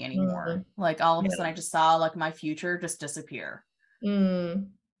happening for me anymore. Mm, Like all of a sudden yeah. I just saw like my future just disappear. Mm,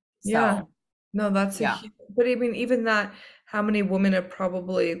 yeah. So No, that's a yeah. huge, but I mean, even that, how many women have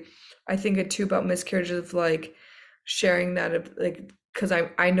probably, I think it too about miscarriages of like sharing that of like, because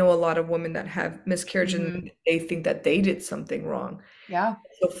I know a lot of women that have miscarriage and Hmm. they think that they did something wrong. Yeah.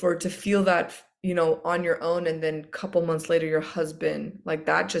 So for to feel that, on your own and then a couple months later your husband, like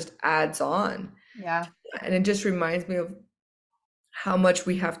that just adds on. Yeah. And it just reminds me of how much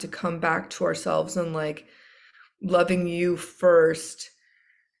we have to come back to ourselves and like loving you first,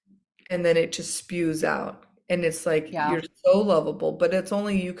 and then it just spews out. And it's like Yeah. you're so lovable, but it's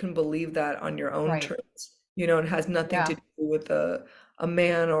only you can believe that on your own Right. terms. It has nothing to Yeah. do with a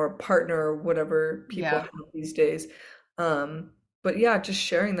man or a partner or whatever people Yeah. have these days. But yeah, just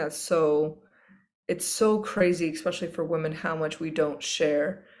sharing that, so it's so crazy, especially for women, how much we don't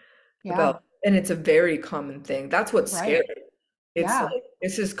share Yeah. about, and it's a very common thing. That's what's scary. Right. It's Yeah. like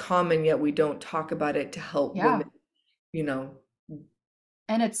this is common, yet we don't talk about it to help women, Yeah. you know.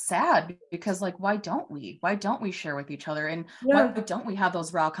 And it's sad because like why don't we share with each other, and why Yeah. don't we have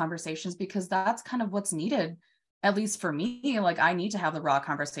those raw conversations, because that's kind of what's needed. At least for me, like I need to have the raw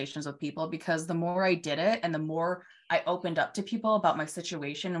conversations with people because the more I did it and the more I opened up to people about my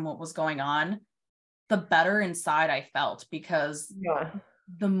situation and what was going on, the better inside I felt, because Yeah.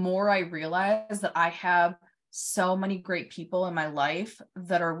 the more I realized that I have so many great people in my life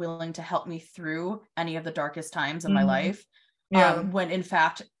that are willing to help me through any of the darkest times in my Mhm. life. Yeah. When in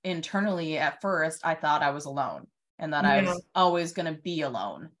fact, internally at first, I thought I was alone and that I Yeah. was always going to be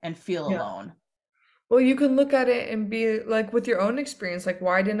alone and feel Yeah. alone. Well, you can look at it and be like with your own experience, like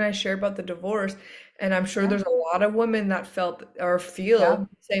why didn't I share about the divorce? And I'm sure Yeah. there's a lot of women that felt or feel Yeah. the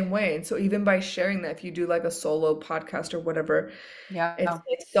same way. And so even by sharing that, if you do like a solo podcast or whatever, it's Yeah.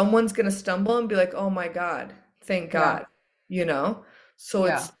 like someone's gonna stumble and be like, "Oh my God, thank Yeah. God," you know? So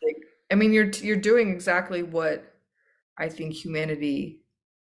Yeah. it's like, I mean, you're doing exactly what I think humanity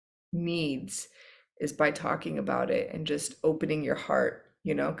needs is by talking about it and just opening your heart,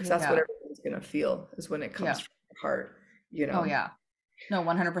 because that's what Yeah. everyone's gonna feel is when it comes Yeah. from your heart, you Oh know? yeah. No,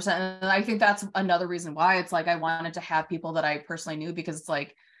 100%. And I think that's another reason why it's like I wanted to have people that I personally knew, because it's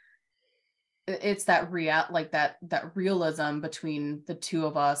like it's that that realism between the two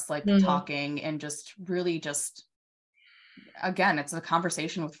of us, like Mhm. talking and just really just again, it's a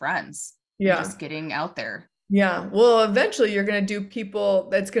conversation with friends and Yeah. just getting out there. Yeah. Well, eventually you're gonna do people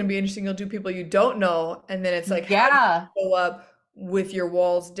that's gonna be interesting. You'll do people you don't know, and then it's like, how do Yeah, you go up with your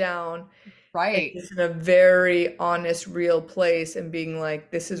walls down and right. just in a very honest, real place and being like,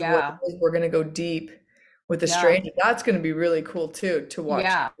 this is what it Yeah. is. We're gonna go deep with a Yeah. stranger. That's gonna be really cool too, to watch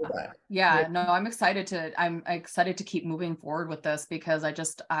Yeah. you do that. Yeah. Yeah. No, I'm excited to keep moving forward with this, because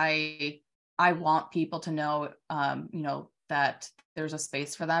I want people to know that there's a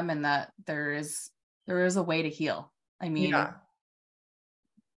space for them, and that there is a way to heal. I mean, Yeah.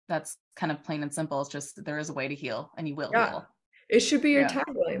 that's kind of plain and simple. It's just there is a way to heal, and you will Yeah. heal. It should be your Yeah.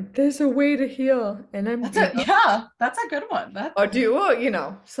 tagline. There's a way to heal. And I'm, That's a yeah, that's a good one. That or do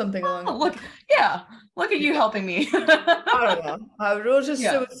well, something along those look, yeah. Look at you lines. helping me. I don't know. It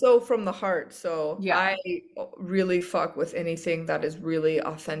Yeah. was so from the heart. So Yeah. I really fuck with anything that is really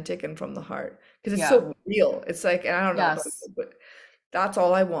authentic and from the heart because it's Yeah. so real. It's like, and I don't know about Yes. you, but that's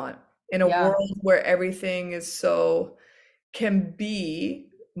all I want in a Yeah. world where everything is so can be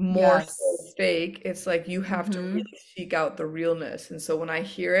more so Yes. fake. It's like you have to Mm-hmm. really seek out the realness. And so when I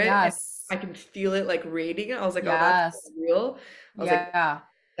hear it and Yes. I can feel it like radiating, I was like, oh, that's so Yes. real. I was like, Yeah.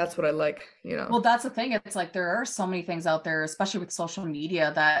 that's what I like. Well, that's the thing. It's like there are so many things out there, especially with social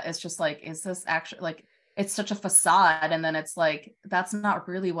media, that it's just like, is this actually like it's such a facade? And then it's like that's not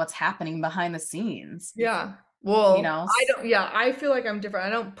really what's happening behind the scenes, Yeah. you Well, know? I feel like I'm different. I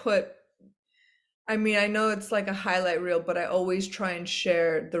don't put, I mean, I know it's like a highlight reel, but I always try and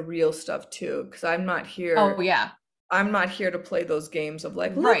share the real stuff too, because Oh yeah. I'm not here to play those games of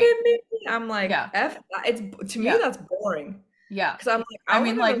like, look Right. at me. I'm like, Yeah. to me, Yeah. that's boring. Yeah. Because I'm like, I I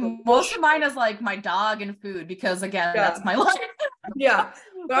mean, want to like know the real most of shit. mine is like my dog and food, because again, that's Yeah. my life. Yeah.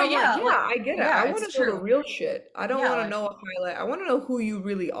 But But I'm like, yeah, yeah, like I get it. I yeah, want it's to know the true. real shit. I don't Yeah, want to like know a highlight. I want to know who you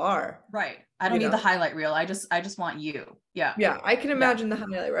really are, right. I don't you need the know? highlight reel. I just want you. Yeah. Yeah, I can Yeah. imagine the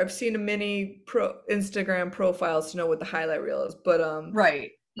highlight reel. I've seen a many Instagram profiles to know what the highlight reel is, but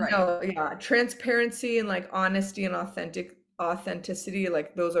Right. Right. no, yeah, transparency and like honesty and authenticity,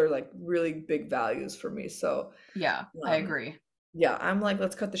 like those are like really big values for me. So, Yeah, I um, agree. yeah, I'm like,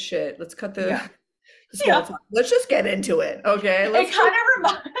 let's cut the shit. Let's cut the, Yeah. the small Yeah. talk. Let's just get into it. Okay, It let's kind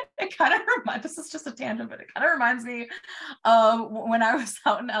of it kind of reminds, this is just a tangent, but it kind of reminds me of when I was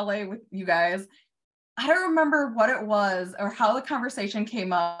out in LA with you guys. I don't remember what it was or how the conversation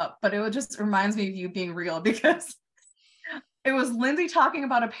came up, but just reminds me of you being real, because it was Lindsay talking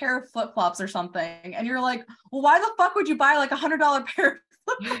about a pair of flip-flops or something. And you're like, well, why the fuck would you buy like $100 pair of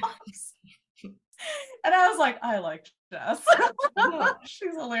flip-flops? And I was like, I like Jess. yeah. She's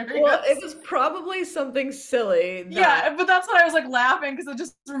Well, it hilarious. was probably something silly that Yeah, but that's what I was like laughing, because it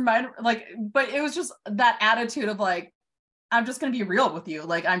just reminded like, but it was just that attitude of like, I'm just gonna be real with you.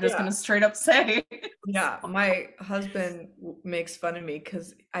 Like I'm just yeah. gonna straight up say. Yeah, my husband makes fun of me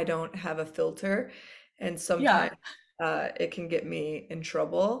because I don't have a filter, and Yeah. sometimes it can get me in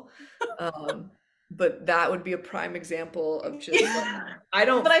trouble. Um, but that would be a prime example of just like Yeah. I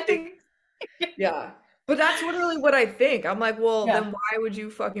don't But I think, think yeah. But that's literally what I think. I'm like, well, yeah. then why would you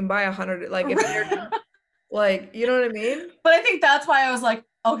fucking buy 100? Like if they're like, you know what I mean? But I think that's why I was like,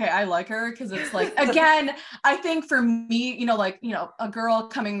 okay, I like her, because it's like, again, I think for me, like, a girl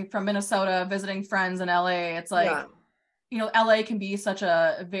coming from Minnesota visiting friends in LA, it's like, Yeah, LA can be such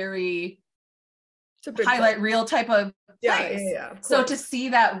a very it's a big place. highlight reel type of Yeah, yeah, place. yeah, of So to course. see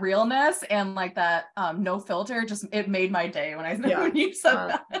that realness and like that no filter, just it made my day when Yeah. when you said Um,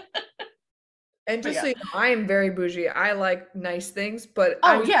 that. And But just so yeah. you know, I am very bougie. I like nice things, but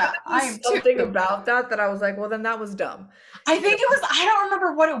Oh I'm yeah, there I was am something too. about that I was like, well, then that was dumb. I You know? think it was, I don't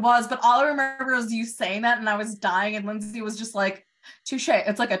remember what it was, but all I remember was you saying that, and I was dying, and Lindsay was just like, touche.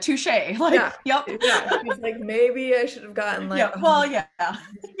 It's like a touche. Yeah, Like, yep. yeah. She's like, maybe I should have gotten like Yeah. Well, yeah.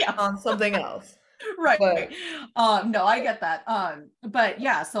 Yeah. on something else. Right. But No, I get that. But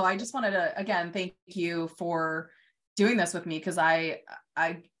yeah, so I just wanted to again thank you for doing this with me, because I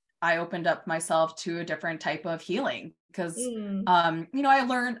I opened up myself to a different type of healing because Mm, I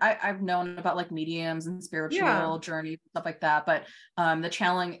learned I've known about like mediums and yeah. spiritual journeys, stuff like that. But the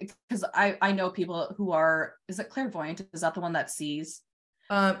challenge, because I know people who are, is it clairvoyant? Is that the one that sees?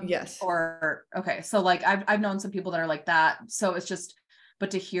 Yes. Or okay, so like I've known some people that are like that. So it's just,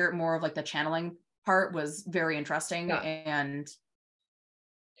 but to hear more of like the channeling part was very interesting, Yeah. and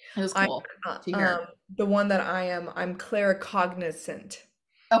it was I cool uh, to um hear. the one that I'm claircognizant.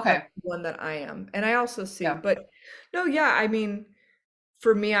 That's Okay. the one that I am. And I also see, Yeah. but no, yeah, I mean,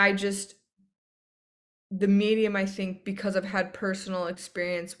 for me, I just the medium, I think, because I've had personal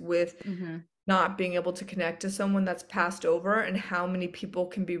experience with Mm-hmm. not being able to connect to someone that's passed over and how many people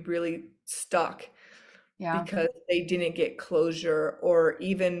can be really stuck Yeah. because they didn't get closure, or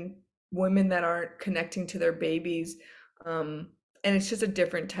even women that aren't connecting to their babies. Um, and it's just a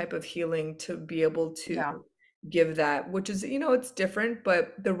different type of healing to be able to Yeah. give that, which is, it's different,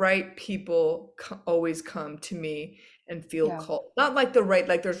 but the right people always come to me and feel Yeah. called. Not like the right,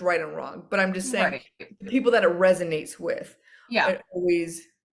 like there's right and wrong, but I'm just saying Right. the people that it resonates with, Yeah. it always,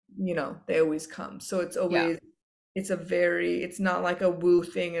 they always come. So it's Yeah. always, it's not like a woo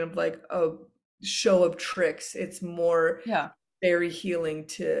thing and of like a show of tricks. It's more Yeah. very healing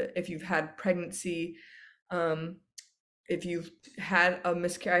to if you've had pregnancy, um, if you've had a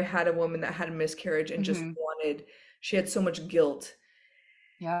miscarriage. I had a woman that had a miscarriage and just Mm-hmm. she had so much guilt.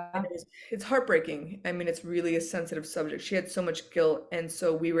 And Yeah. it's heartbreaking. I mean, it's really a sensitive subject. She had so much guilt, and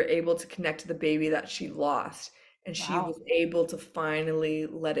so we were able to connect to the baby that she lost, and she Wow. was able to finally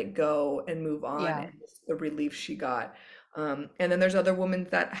let it go and move on, Yeah. and just the relief she got. And then there's other women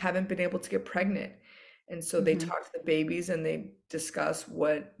that haven't been able to get pregnant, and so they Mm-hmm. talk to the babies and they discuss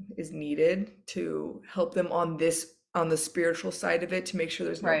what is needed to help them on the spiritual side of it to make sure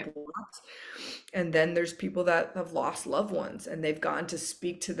there's no Right. blocks. And then there's people that have lost loved ones and they've gotten to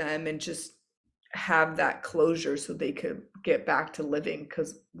speak to them and just have that closure so they could get back to living,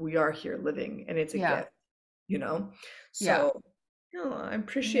 because we are here living and it's a Yeah. gift, you know? Yeah. So, no, I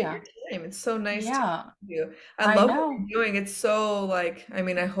appreciate your Yeah. time. It's so nice to Yeah. meet you. I I love what know. you're doing. It's so like, I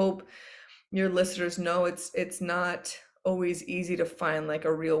mean, I hope your listeners know it's not always easy to find like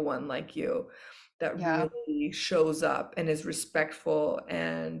a real one like you that Yeah. really shows up and is respectful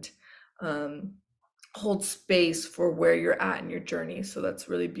and um hold space for where you're at in your journey. So that's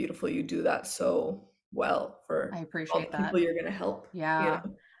really beautiful. You do that so well I for all appreciate the people that. you're going to help, you Yeah.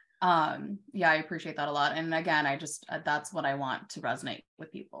 know? Yeah, I appreciate that a lot. And again, I just that's what I want to resonate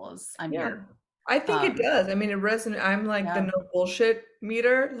with people is I'm Yeah. here. I think it Um, does. I mean, it resonates. I'm like the yeah. no bullshit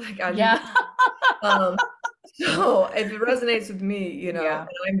meter, like as you Yeah. know. Um, so if it resonates with me, Yeah. and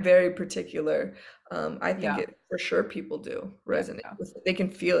I'm very particular, I think Yeah. it for sure people do Yeah. resonate with it. They can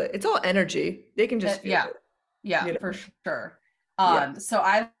feel it. It's all energy. They can just feel Yeah. it, Yeah, you for know? sure. Yeah. So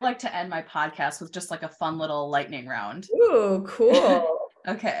I like to end my podcast with just like a fun little lightning round. Ooh, cool.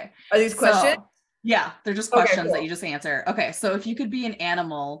 Okay. Are these questions? So yeah, they're just Okay, questions that you cool. just answer. Okay. So if you could be an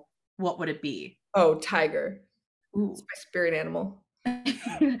animal, what would it be? Oh, tiger. It's Ooh. my spirit animal.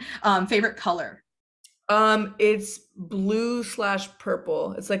 Favorite color? It's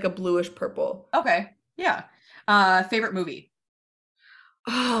blue/purple. It's like a bluish purple. Okay. Yeah. Favorite movie?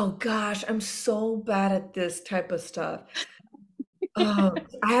 Oh gosh, I'm so bad at this type of stuff. Oh,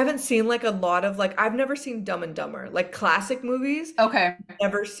 I haven't seen like a lot of like I've never seen Dumb and Dumber, like classic movies, Okay.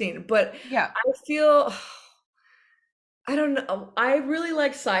 never seen. But Yeah. I feel I don't know. I really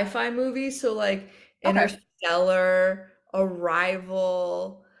like sci-fi movies, so like Okay. Interstellar,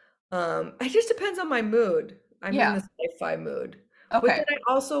 Arrival. It just depends on my mood. I'm in the Yeah. sci-fi mood. But then Okay.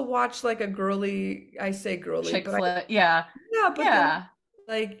 I also watch like a girly, I say girly, Chick but flick. Yeah. yeah, but then Yeah.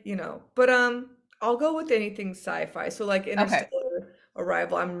 like, but I'll go with anything sci-fi. So like Okay. Interstellar,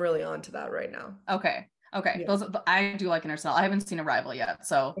 Arrival, I'm really onto that right now. Okay. Okay. Yeah. Those I do like Interstellar. I haven't seen Arrival yet,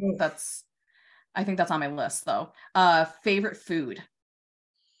 so Oof. I think that's on my list though. Favorite food.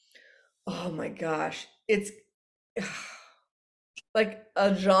 Oh my gosh. It's like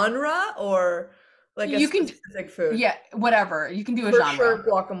a genre or like a You can specific food? yeah, whatever. You can do a For sure, genre.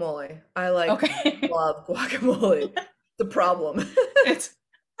 guacamole. I like Okay. love guacamole. The problem. It's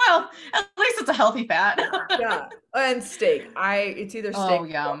well, at least it's a healthy fat. Yeah. And steak. It's either steak Oh, or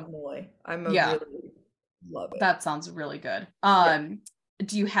yum. guacamole. I'm a Yeah, really love it. that sounds really good. Yeah.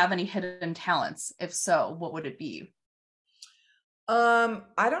 Do you have any hidden talents? If so, what would it be?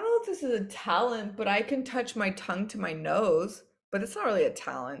 I don't know if this is a talent, but I can touch my tongue to my nose, but it's not really a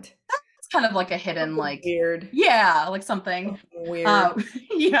talent. It's kind of like a hidden, Something like, weird. yeah, like something. Something weird.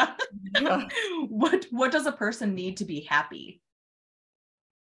 Yeah. Yeah. What does a person need to be happy?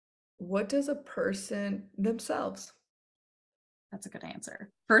 What does a person themselves? That's a good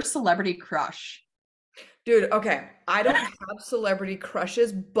answer. First celebrity crush. Dude, okay. I don't have celebrity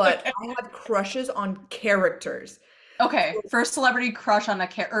crushes, but Okay. I have crushes on characters. Okay. First celebrity crush on a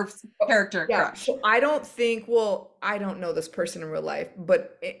character Yeah, crush. so I don't think, well, I don't know this person in real life,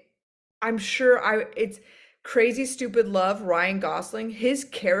 but I'm sure it's Crazy Stupid Love, Ryan Gosling, his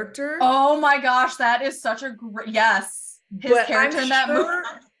character, Oh my gosh, that is such a great, yes. His but I'm character in that movie. sure,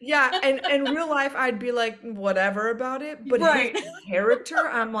 yeah, and in real life I'd be like whatever about it, but his Right. character,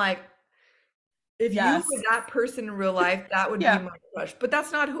 I'm like, if you Yes. were that person in real life, that would be Yeah. my crush. But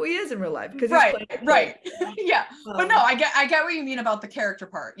that's not who he is in real life because he's Right. playing a kid. Right. Yeah. But no, Um, I get what you mean about the character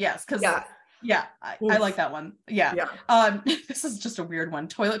part. Yes, because yeah. yeah, I like Oof. that one. Yeah. Yeah. This is just a weird one.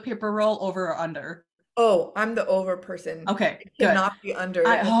 Toilet paper roll over or under? Oh, I'm the over person. Okay, It good. cannot be under.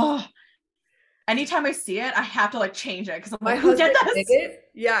 I oh anytime I see it, I have to like change it because I'm My like, who did husband did this? it.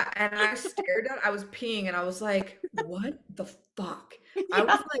 Yeah, and I stared at I was peeing and I was like, "What the fuck?" I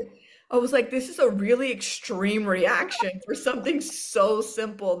was Yeah. like I was like, "This is a really extreme reaction for something so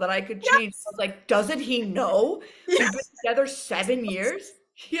simple that I could change." I Yes. was like, "Doesn't he know? We've been Yes. together 7 years?"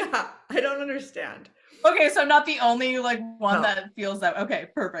 Yeah, I don't understand. Okay, so I'm not the only like one No. that feels that. Okay,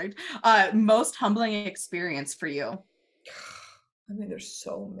 perfect. Most humbling experience for you. I mean, there's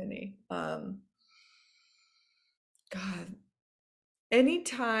so many. God,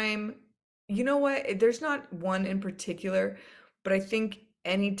 anytime, you know what? There's not one in particular, but I think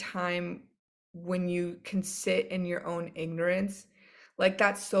anytime when you can sit in your own ignorance, like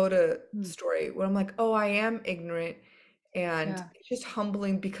that soda Hmm. story, where I'm like, oh, I am ignorant. And Yeah. it's just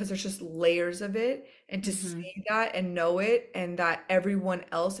humbling because there's just layers of it. And to Mm-hmm. see that and know it, and that everyone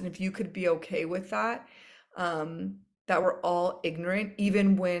else, and if you could be okay with that, um, that we're all ignorant,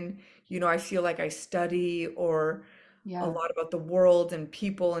 even when, I feel like I study or a Yeah. lot about the world and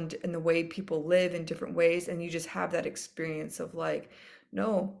people and the way people live in different ways, and you just have that experience of like,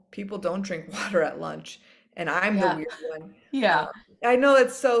 no, people don't drink water at lunch, and I'm the Yeah. weird one. Yeah. I know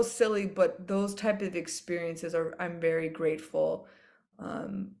it's so silly, but those type of experiences are I'm very grateful,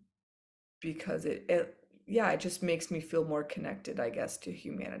 um, because yeah, it just makes me feel more connected, I guess, to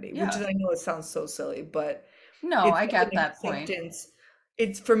humanity, which is, Yeah. I know it sounds so silly, but No, it's I like get an that point. acceptance.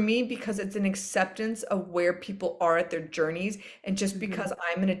 It's for me because it's an acceptance of where people are at their journeys. And just Mm-hmm. because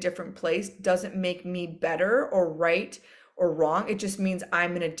I'm in a different place doesn't make me better or right or wrong. It just means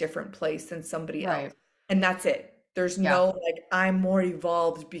I'm in a different place than somebody else. Right. And that's it. There's Yeah. no like, I'm more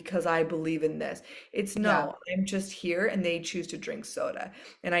evolved because I believe in this. It's Yeah. no, I'm just here and they choose to drink soda.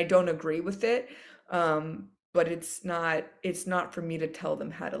 And I don't agree with it. But it's not for me to tell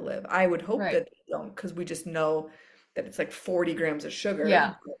them how to live. I would hope Right. that they don't, because we just know that it's like 40 grams of sugar.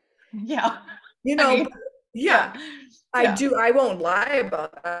 Yeah. Yeah. You I know, mean, but yeah. yeah, I Yeah. do. I won't lie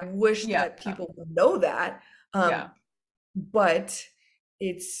about that. I wish Yeah. that people would know that. Yeah. But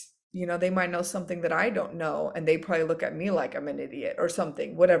they might know something that I don't know, and they probably look at me like I'm an idiot or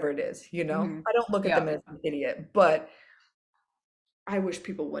something, whatever it is. Hmm. I don't look at them Yeah. as an idiot, but I wish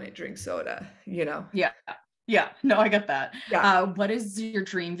people wouldn't drink soda. Yeah. Yeah. No, I get that. Yeah. What is your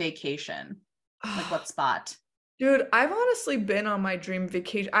dream vacation? Like what spot? Dude, I've honestly been on my dream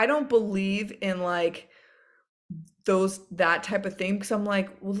vacation. I don't believe in like that type of thing because I'm like,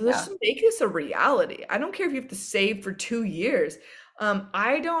 well, let's Yeah. just make this a reality. I don't care if you have to save for 2 years.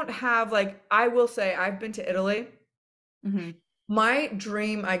 I don't have like, I will say I've been to Italy. Hmm. My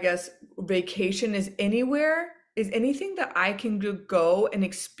dream, I guess, vacation is anything that I can go and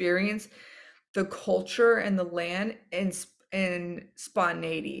experience the culture and the land and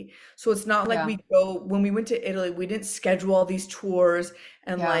spontaneity. So it's not like Yeah. when we went to Italy, we didn't schedule all these tours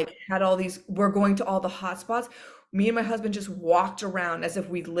and Yeah. like had all these, we're going to all the hot spots. Me and my husband just walked around as if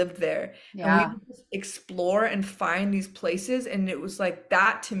we lived there, and we Yeah. would just explore and find these places. And it was like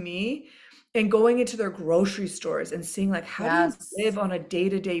that to me. And going into their grocery stores and seeing like, how do you Yes. live on a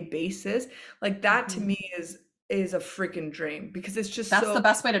day-to-day basis? Like that to Hmm. me is a freaking dream, because it's just That's so, the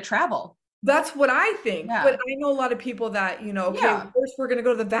best way to travel. that's what I think. But Yeah. I know a lot of people that, okay, Yeah. first we're going to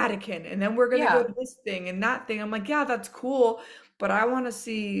go to the Vatican and then we're going to go Yeah. to this thing and that thing. I'm like, yeah, that's cool. But I want to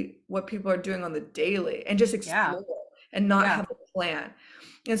see what people are doing on the daily and just Yeah. explore and not Yeah. have a plan.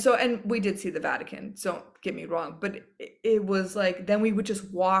 And we did see the Vatican, so don't get me wrong. But it was like, then we would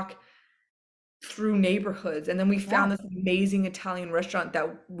just walk through neighborhoods, and then we found Yeah. this amazing Italian restaurant that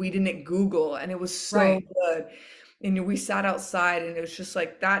we didn't Google, and it was so Right. good. And we sat outside, and it was just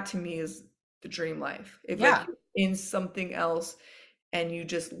like, that to me is the dream life. If like Yeah. you're in something else and you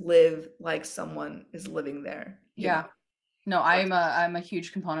just live like someone is living there. Yeah. No, That's I'm a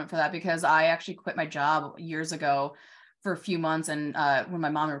huge component for that because I actually quit my job years ago for a few months, and when my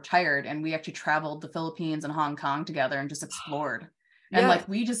mom retired, and we actually traveled the Philippines and Hong Kong together and just explored. And Yes. like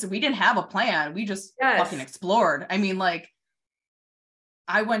we didn't have a plan. We just fucking Yes. explored. I mean, like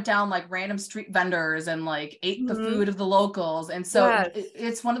I went down like random street vendors and like ate the Mhm. food of the locals. And so Yes.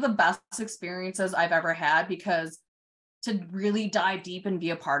 it's one of the best experiences I've ever had, because to really dive deep and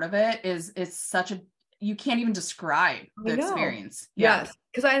be a part of it is it's such a, you can't even describe I the know. experience. Yeah. Yes.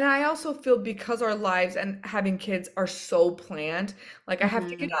 Because I also feel because our lives and having kids are so planned, like I have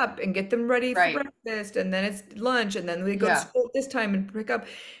to get Mm-hmm. up and get them ready for Right. breakfast, and then it's lunch, and then we go to Yeah. school at this time and pick up.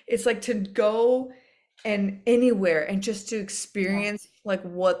 It's like to go and anywhere and just to Yeah. experience like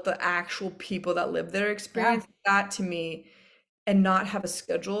what the actual people that live there Yeah. experience, that to me, and not have a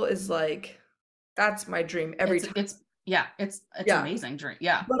schedule is like that's my dream every time. It's yeah, it's Yeah. amazing drink.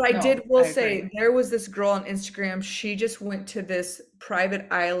 Yeah. But I No, did will I agree. say there was this girl on Instagram. She just went to this private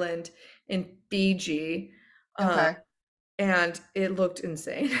island in Fiji, um, Okay. and it looked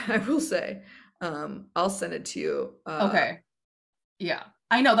insane. I will say. I'll send it to you. Okay. Yeah.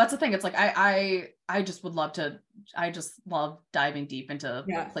 I know that's the thing. It's like I just would love to, I just love diving deep into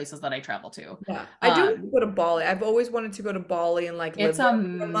Yeah, places that I travel to. yeah. I do want to Um go to Bali. I've always wanted to go to Bali and like live it's there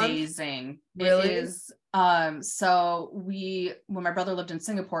for a month. amazing. It Really? is so we, when my brother lived in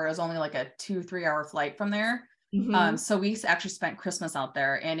Singapore, it was only like a 2-3 hour flight from there. Hmm. So we actually spent Christmas out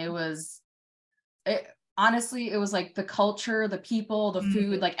there, and it honestly, it was like the culture, the people, the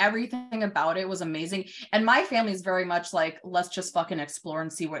food, Hmm. like everything about it was amazing. And my family is very much like, let's just fucking explore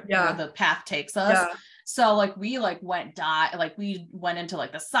and see where Yeah, the path takes us. yeah. So like we like like we went into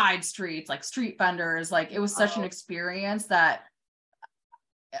like the side streets, like street vendors. Like it was such an Oh, experience that,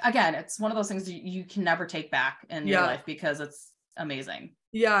 again, it's one of those things you can never take back in your yeah. life, because it's amazing.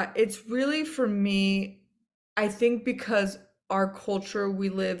 Yeah, it's really for me, I think because our culture, we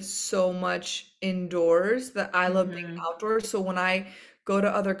live so much indoors that I love being Hmm. outdoors. So when I go to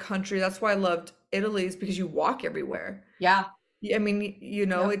other countries, that's why I loved Italy, is because you walk everywhere. Yeah. I mean,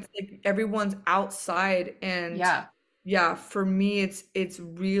 Yep. it's like everyone's outside, and Yeah. yeah, for me it's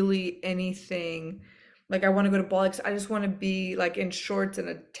really anything. Like I want to go to Bali 'cause I just want to be like in shorts and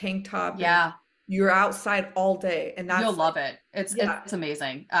a tank top, and Yeah. you're outside all day, and You'll that's like love it. yeah, It's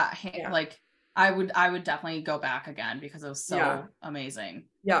amazing. yeah, Like I would definitely go back again, because it was yeah. so amazing.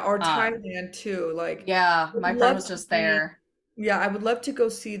 Yeah, or Um, Thailand too. Like, yeah, I my would friend love was to just see, there. yeah, I would love to go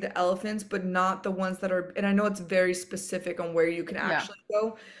see the elephants, but not the ones that are, and I know it's very specific on where you can Yeah. actually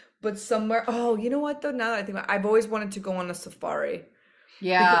go, but somewhere, oh, you know what though? Now that I think about it, I've always wanted to go on a safari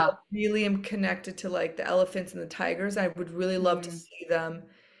because I Yeah. really am connected to like the elephants and the tigers. I would really love to Hmm. see them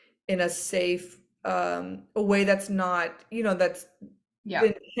in a safe, a way that's not, that's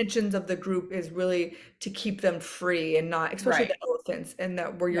Yeah. the intentions of the group is really to keep them free and not, especially the Right. elephants, and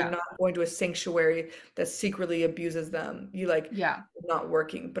that where you're Yeah. not going to a sanctuary that secretly abuses them. You like Yeah. not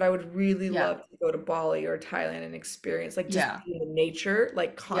working. But I would really Yeah. love to go to Bali or Thailand and experience like just Yeah. be in nature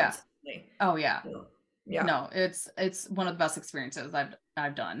like Yeah. constantly. Oh yeah. You know? Yeah. No, it's one of the best experiences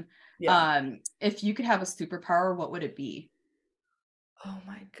I've done. Yeah. If you could have a superpower, what would it be? Oh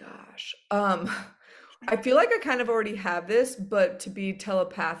my gosh. I feel like I kind of already have this, but to be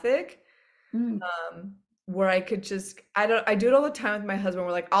telepathic. Mm. Where I could just I do it all the time with my husband.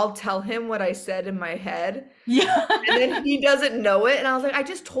 We're like, I'll tell him what I said in my head, Yeah. and then he doesn't know it. And I was like, I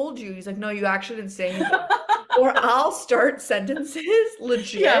just told you. He's like, no, you actually didn't say anything. Or I'll start sentences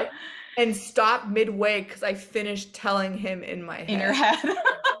legit Yeah. and stop midway because I finished telling him in my In your head. head.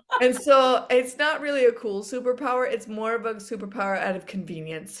 And so it's not really a cool superpower. It's more of a superpower out of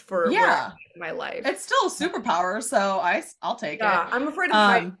convenience for where I'm Yeah. at in my life. It's still a superpower, so I'll take it. Yeah, I'm afraid of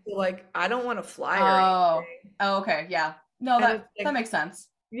heights. Um, So like, I don't want to fly or oh, anything. oh, okay, yeah. No, And it's that like, makes sense.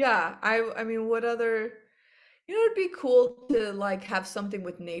 yeah, I mean, what other, it'd be cool to like have something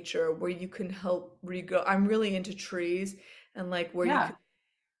with nature where you can help regrow. I'm really into trees and like where you Yeah, can,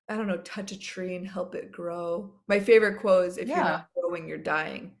 I don't know, touch a tree and help it grow. My favorite quote is if you're not yeah, growing, you're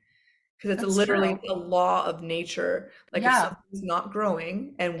dying. Because it's that's literally true. the law of nature. Like if Yeah, something's not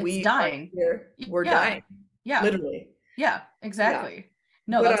growing and it's we are dying. here, we're Yeah, dying. yeah, Literally. yeah, Yeah. exactly.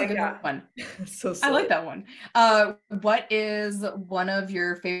 No, But that's a I, good yeah, one. so I like silly. that one. What is one of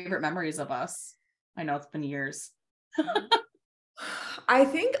your favorite memories of us? I know it's been years. I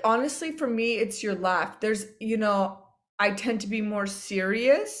think honestly for me it's your laugh. I tend to be more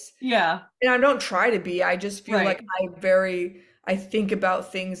serious Yeah, and I don't try to be. I just feel like right. I think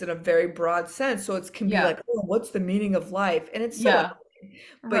about things in a very broad sense. So it can be Yeah, like, oh, what's the meaning of life? And it's so yeah, annoying.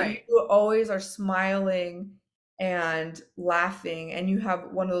 But you right. always are smiling and laughing and you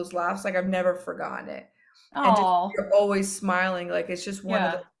have one of those laughs like I've never forgotten it. And just Oh, you're always smiling. Like it's just one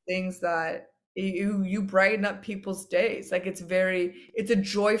of those yeah, things that you brighten up people's days. Like it's a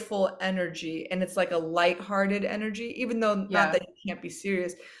joyful energy, and it's like a light-hearted energy, even though not Yeah. that you can't be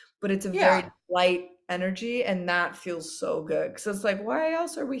serious, but it's a very Yeah. light energy, and that feels so good. Because it's like, why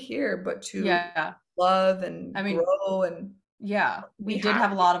else are we here but to Yeah. love I and mean, grow and yeah, be we did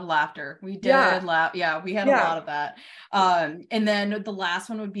have a happy? lot of laughter. We Yeah, did laugh. Yeah, we had a yeah. lot of that. And then the last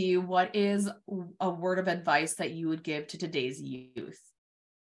one would be, what is a word of advice that you would give to today's youth?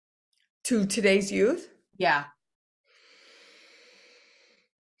 To today's youth? Yeah.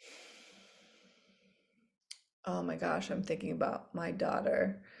 Oh my gosh, I'm thinking about my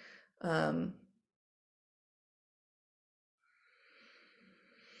daughter. Um,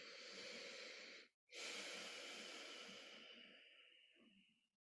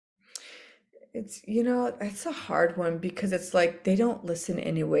 it's a hard one because it's like they don't listen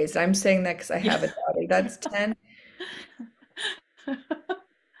anyways. I'm saying that because I Yeah. have a daughter that's 10.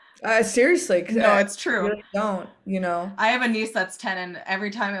 Seriously, because No, I it's true. really don't. I have a niece that's 10, and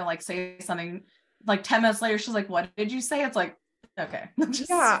every time I like say something, like 10 minutes later, she's like, "What did you say?" It's like, okay, just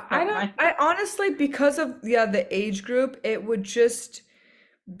Yeah, never mind. I honestly, because of, yeah, the age group, it would just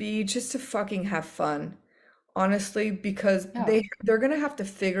be just to fucking have fun. Honestly, because Yeah. they're gonna have to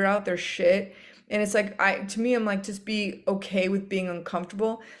figure out their shit. And it's like to me, I'm like, just be okay with being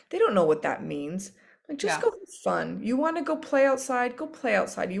uncomfortable. They don't know what that means. Like, just Yeah. go have fun. You want to go play outside, go play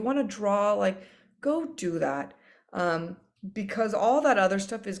outside. You want to draw, like, go do that. Um, because all that other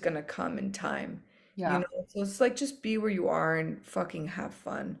stuff is gonna come in time, you Yeah. know? So it's like just be where you are and fucking have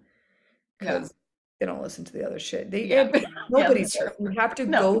fun Yeah. because they don't listen to the other shit. Yeah. Yeah, Nobody that's does. true. You have to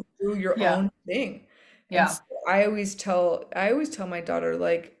No. go through your Yeah. own thing. And Yeah. so I always tell my daughter,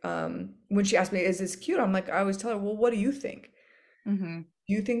 like, when she asks me, is this cute? I'm like, I always tell her, well, what do you think? Hmm.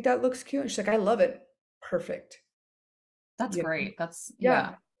 Do you think that looks cute? And she's like, I love it. Perfect. That's You know? great. That's, Yeah.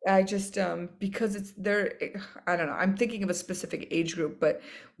 yeah. I just because I don't know. I'm thinking of a specific age group, but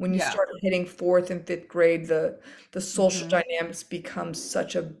when you Yeah. start hitting fourth and fifth grade, the social Hmm. dynamics become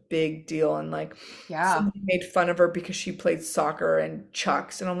such a big deal. And like Yeah. somebody made fun of her because she played soccer and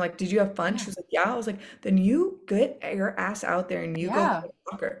chucks. And I'm like, did you have fun? She Yeah. was like, yeah. I was like, then you get your ass out there and you go Yeah. play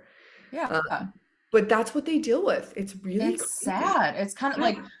soccer. Yeah. Um, but that's what they deal with. It's really It's crazy. sad. It's kind of Yeah.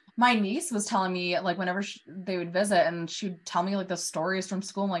 like my niece was telling me, like, whenever they would visit and she'd tell me like the stories from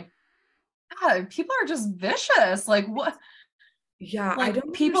school. I'm like, God, people are just vicious. Like, what? Yeah, I Like,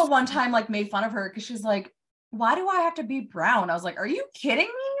 don't people one understand. time like made fun of her because she's like, why do I have to be brown? I was like, are you kidding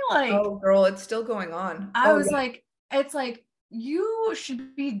me? Like, Oh, girl, it's still going on. I Oh, was yeah. like, it's like, you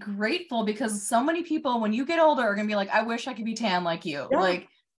should be grateful because so many people, when you get older, are gonna be like, I wish I could be tan like you. Yeah. Like,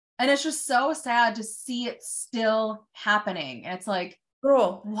 and it's just so sad to see it still happening. And it's like,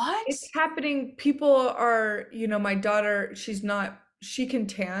 Girl, what? it's happening. People are, my daughter, she can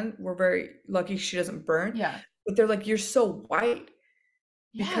tan. We're very lucky she doesn't burn. Yeah. But they're like, you're so white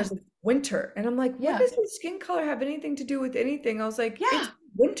Yeah. because it's winter. And I'm like, what Yeah. does your skin color have anything to do with anything? I was like, it's Yeah.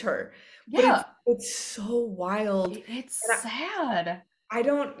 winter. But it's Yeah. it's so wild. It's And sad. I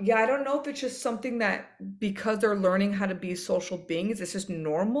don't know if it's just something that because they're learning how to be social beings, it's just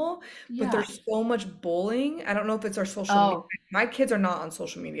normal, but Yeah. there's so much bullying. I don't know if it's our social media. Oh, My kids are not on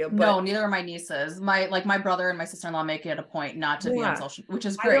social media, no, but neither are my nieces. My brother and my sister-in-law make it a point not to be on yeah, social, which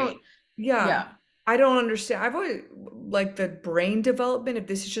is I don't, great. yeah, Yeah. I don't understand. I've always like the brain development, if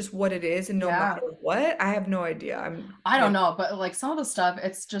this is just what it is and no matter Yeah. what, I have no idea. I don't know, but like some of the stuff,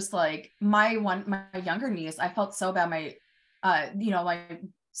 it's just like my younger niece, I felt so bad. My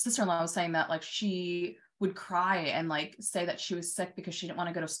sister-in-law was saying that like she would cry and like say that she was sick because she didn't want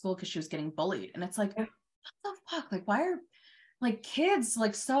to go to school because she was getting bullied. And it's like, Yeah, what the fuck? Like, why are like kids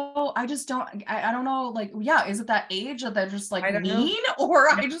like so I don't know, like, yeah, is it that age that they're just like I don't know. mean or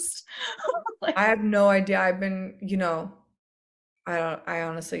I just I like, have no idea. I don't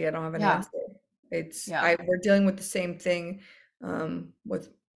have an yeah, answer. yeah, We're dealing with the same thing with,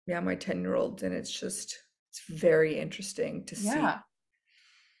 yeah, my 10-year-old, and it's very interesting to see yeah.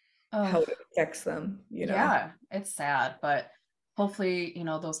 Oh, how it affects them. yeah, it's sad, but hopefully,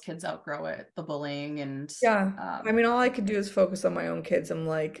 those kids outgrow it, the bullying and Yeah. I mean, all I yeah, could do is focus on my own kids. I'm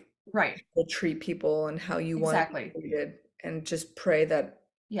like, right, how to treat people and how you want to be exactly. treated, and just pray that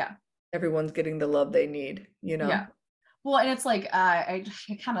Yeah, everyone's getting the love they need? yeah. Well, and it's like I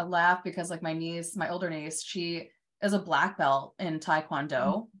kind of laugh because like my older niece, she is a black belt in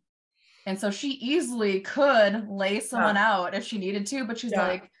Taekwondo. And so she easily could lay someone Yeah. out if she needed to, but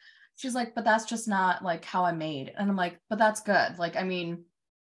Yeah. she's like, but that's just not like how I'm made. And I'm like, but that's good. Like, I mean,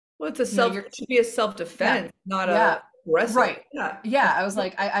 Well, you're, it should be a yeah, self-defense, not yeah, a aggressive. right. Yeah. Yeah. I was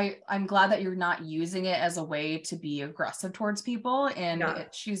like, I'm glad that you're not using it as a way to be aggressive towards people. And Yeah.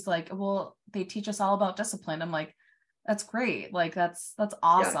 she's like, well, they teach us all about discipline. I'm like, that's great. Like, that's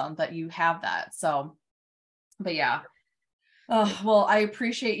awesome that you have that. So, but yeah. Oh, well, I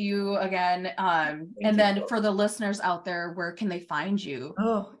appreciate you again. And then for the listeners out there, where can they find you?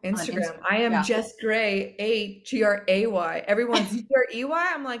 Oh, Instagram. I am Yeah. Jess Gray, Gray. Everyone's Grey.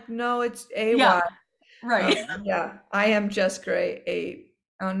 I'm like, no, it's AY. Yeah, right. Yeah, I am Jess Gray 8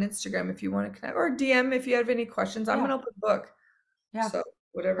 on Instagram if you want to connect, or DM if you have any questions. I'm an open book. Yeah. So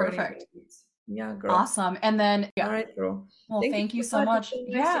whatever Perfect. needs. Yeah, girl. Awesome. And then All right, girl. Well, thank you so much.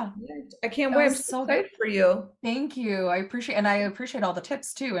 Yeah. I can't It wait. I'm was so so excited good. for you. Thank you. I appreciate all the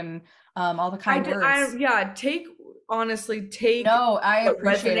tips too, and all the kind words. Honestly, take No, I what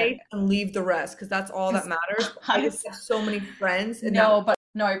appreciate resonates it. and leave the rest, because that's all that matters. I just have so many friends and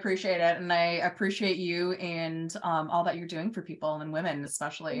I appreciate it, and I appreciate you and all that you're doing for people and women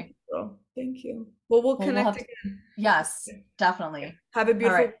especially. Thank you. Well, we'll connect again. Yes, definitely. Have a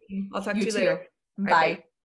beautiful All right. week. I'll talk to You you too. later. Bye.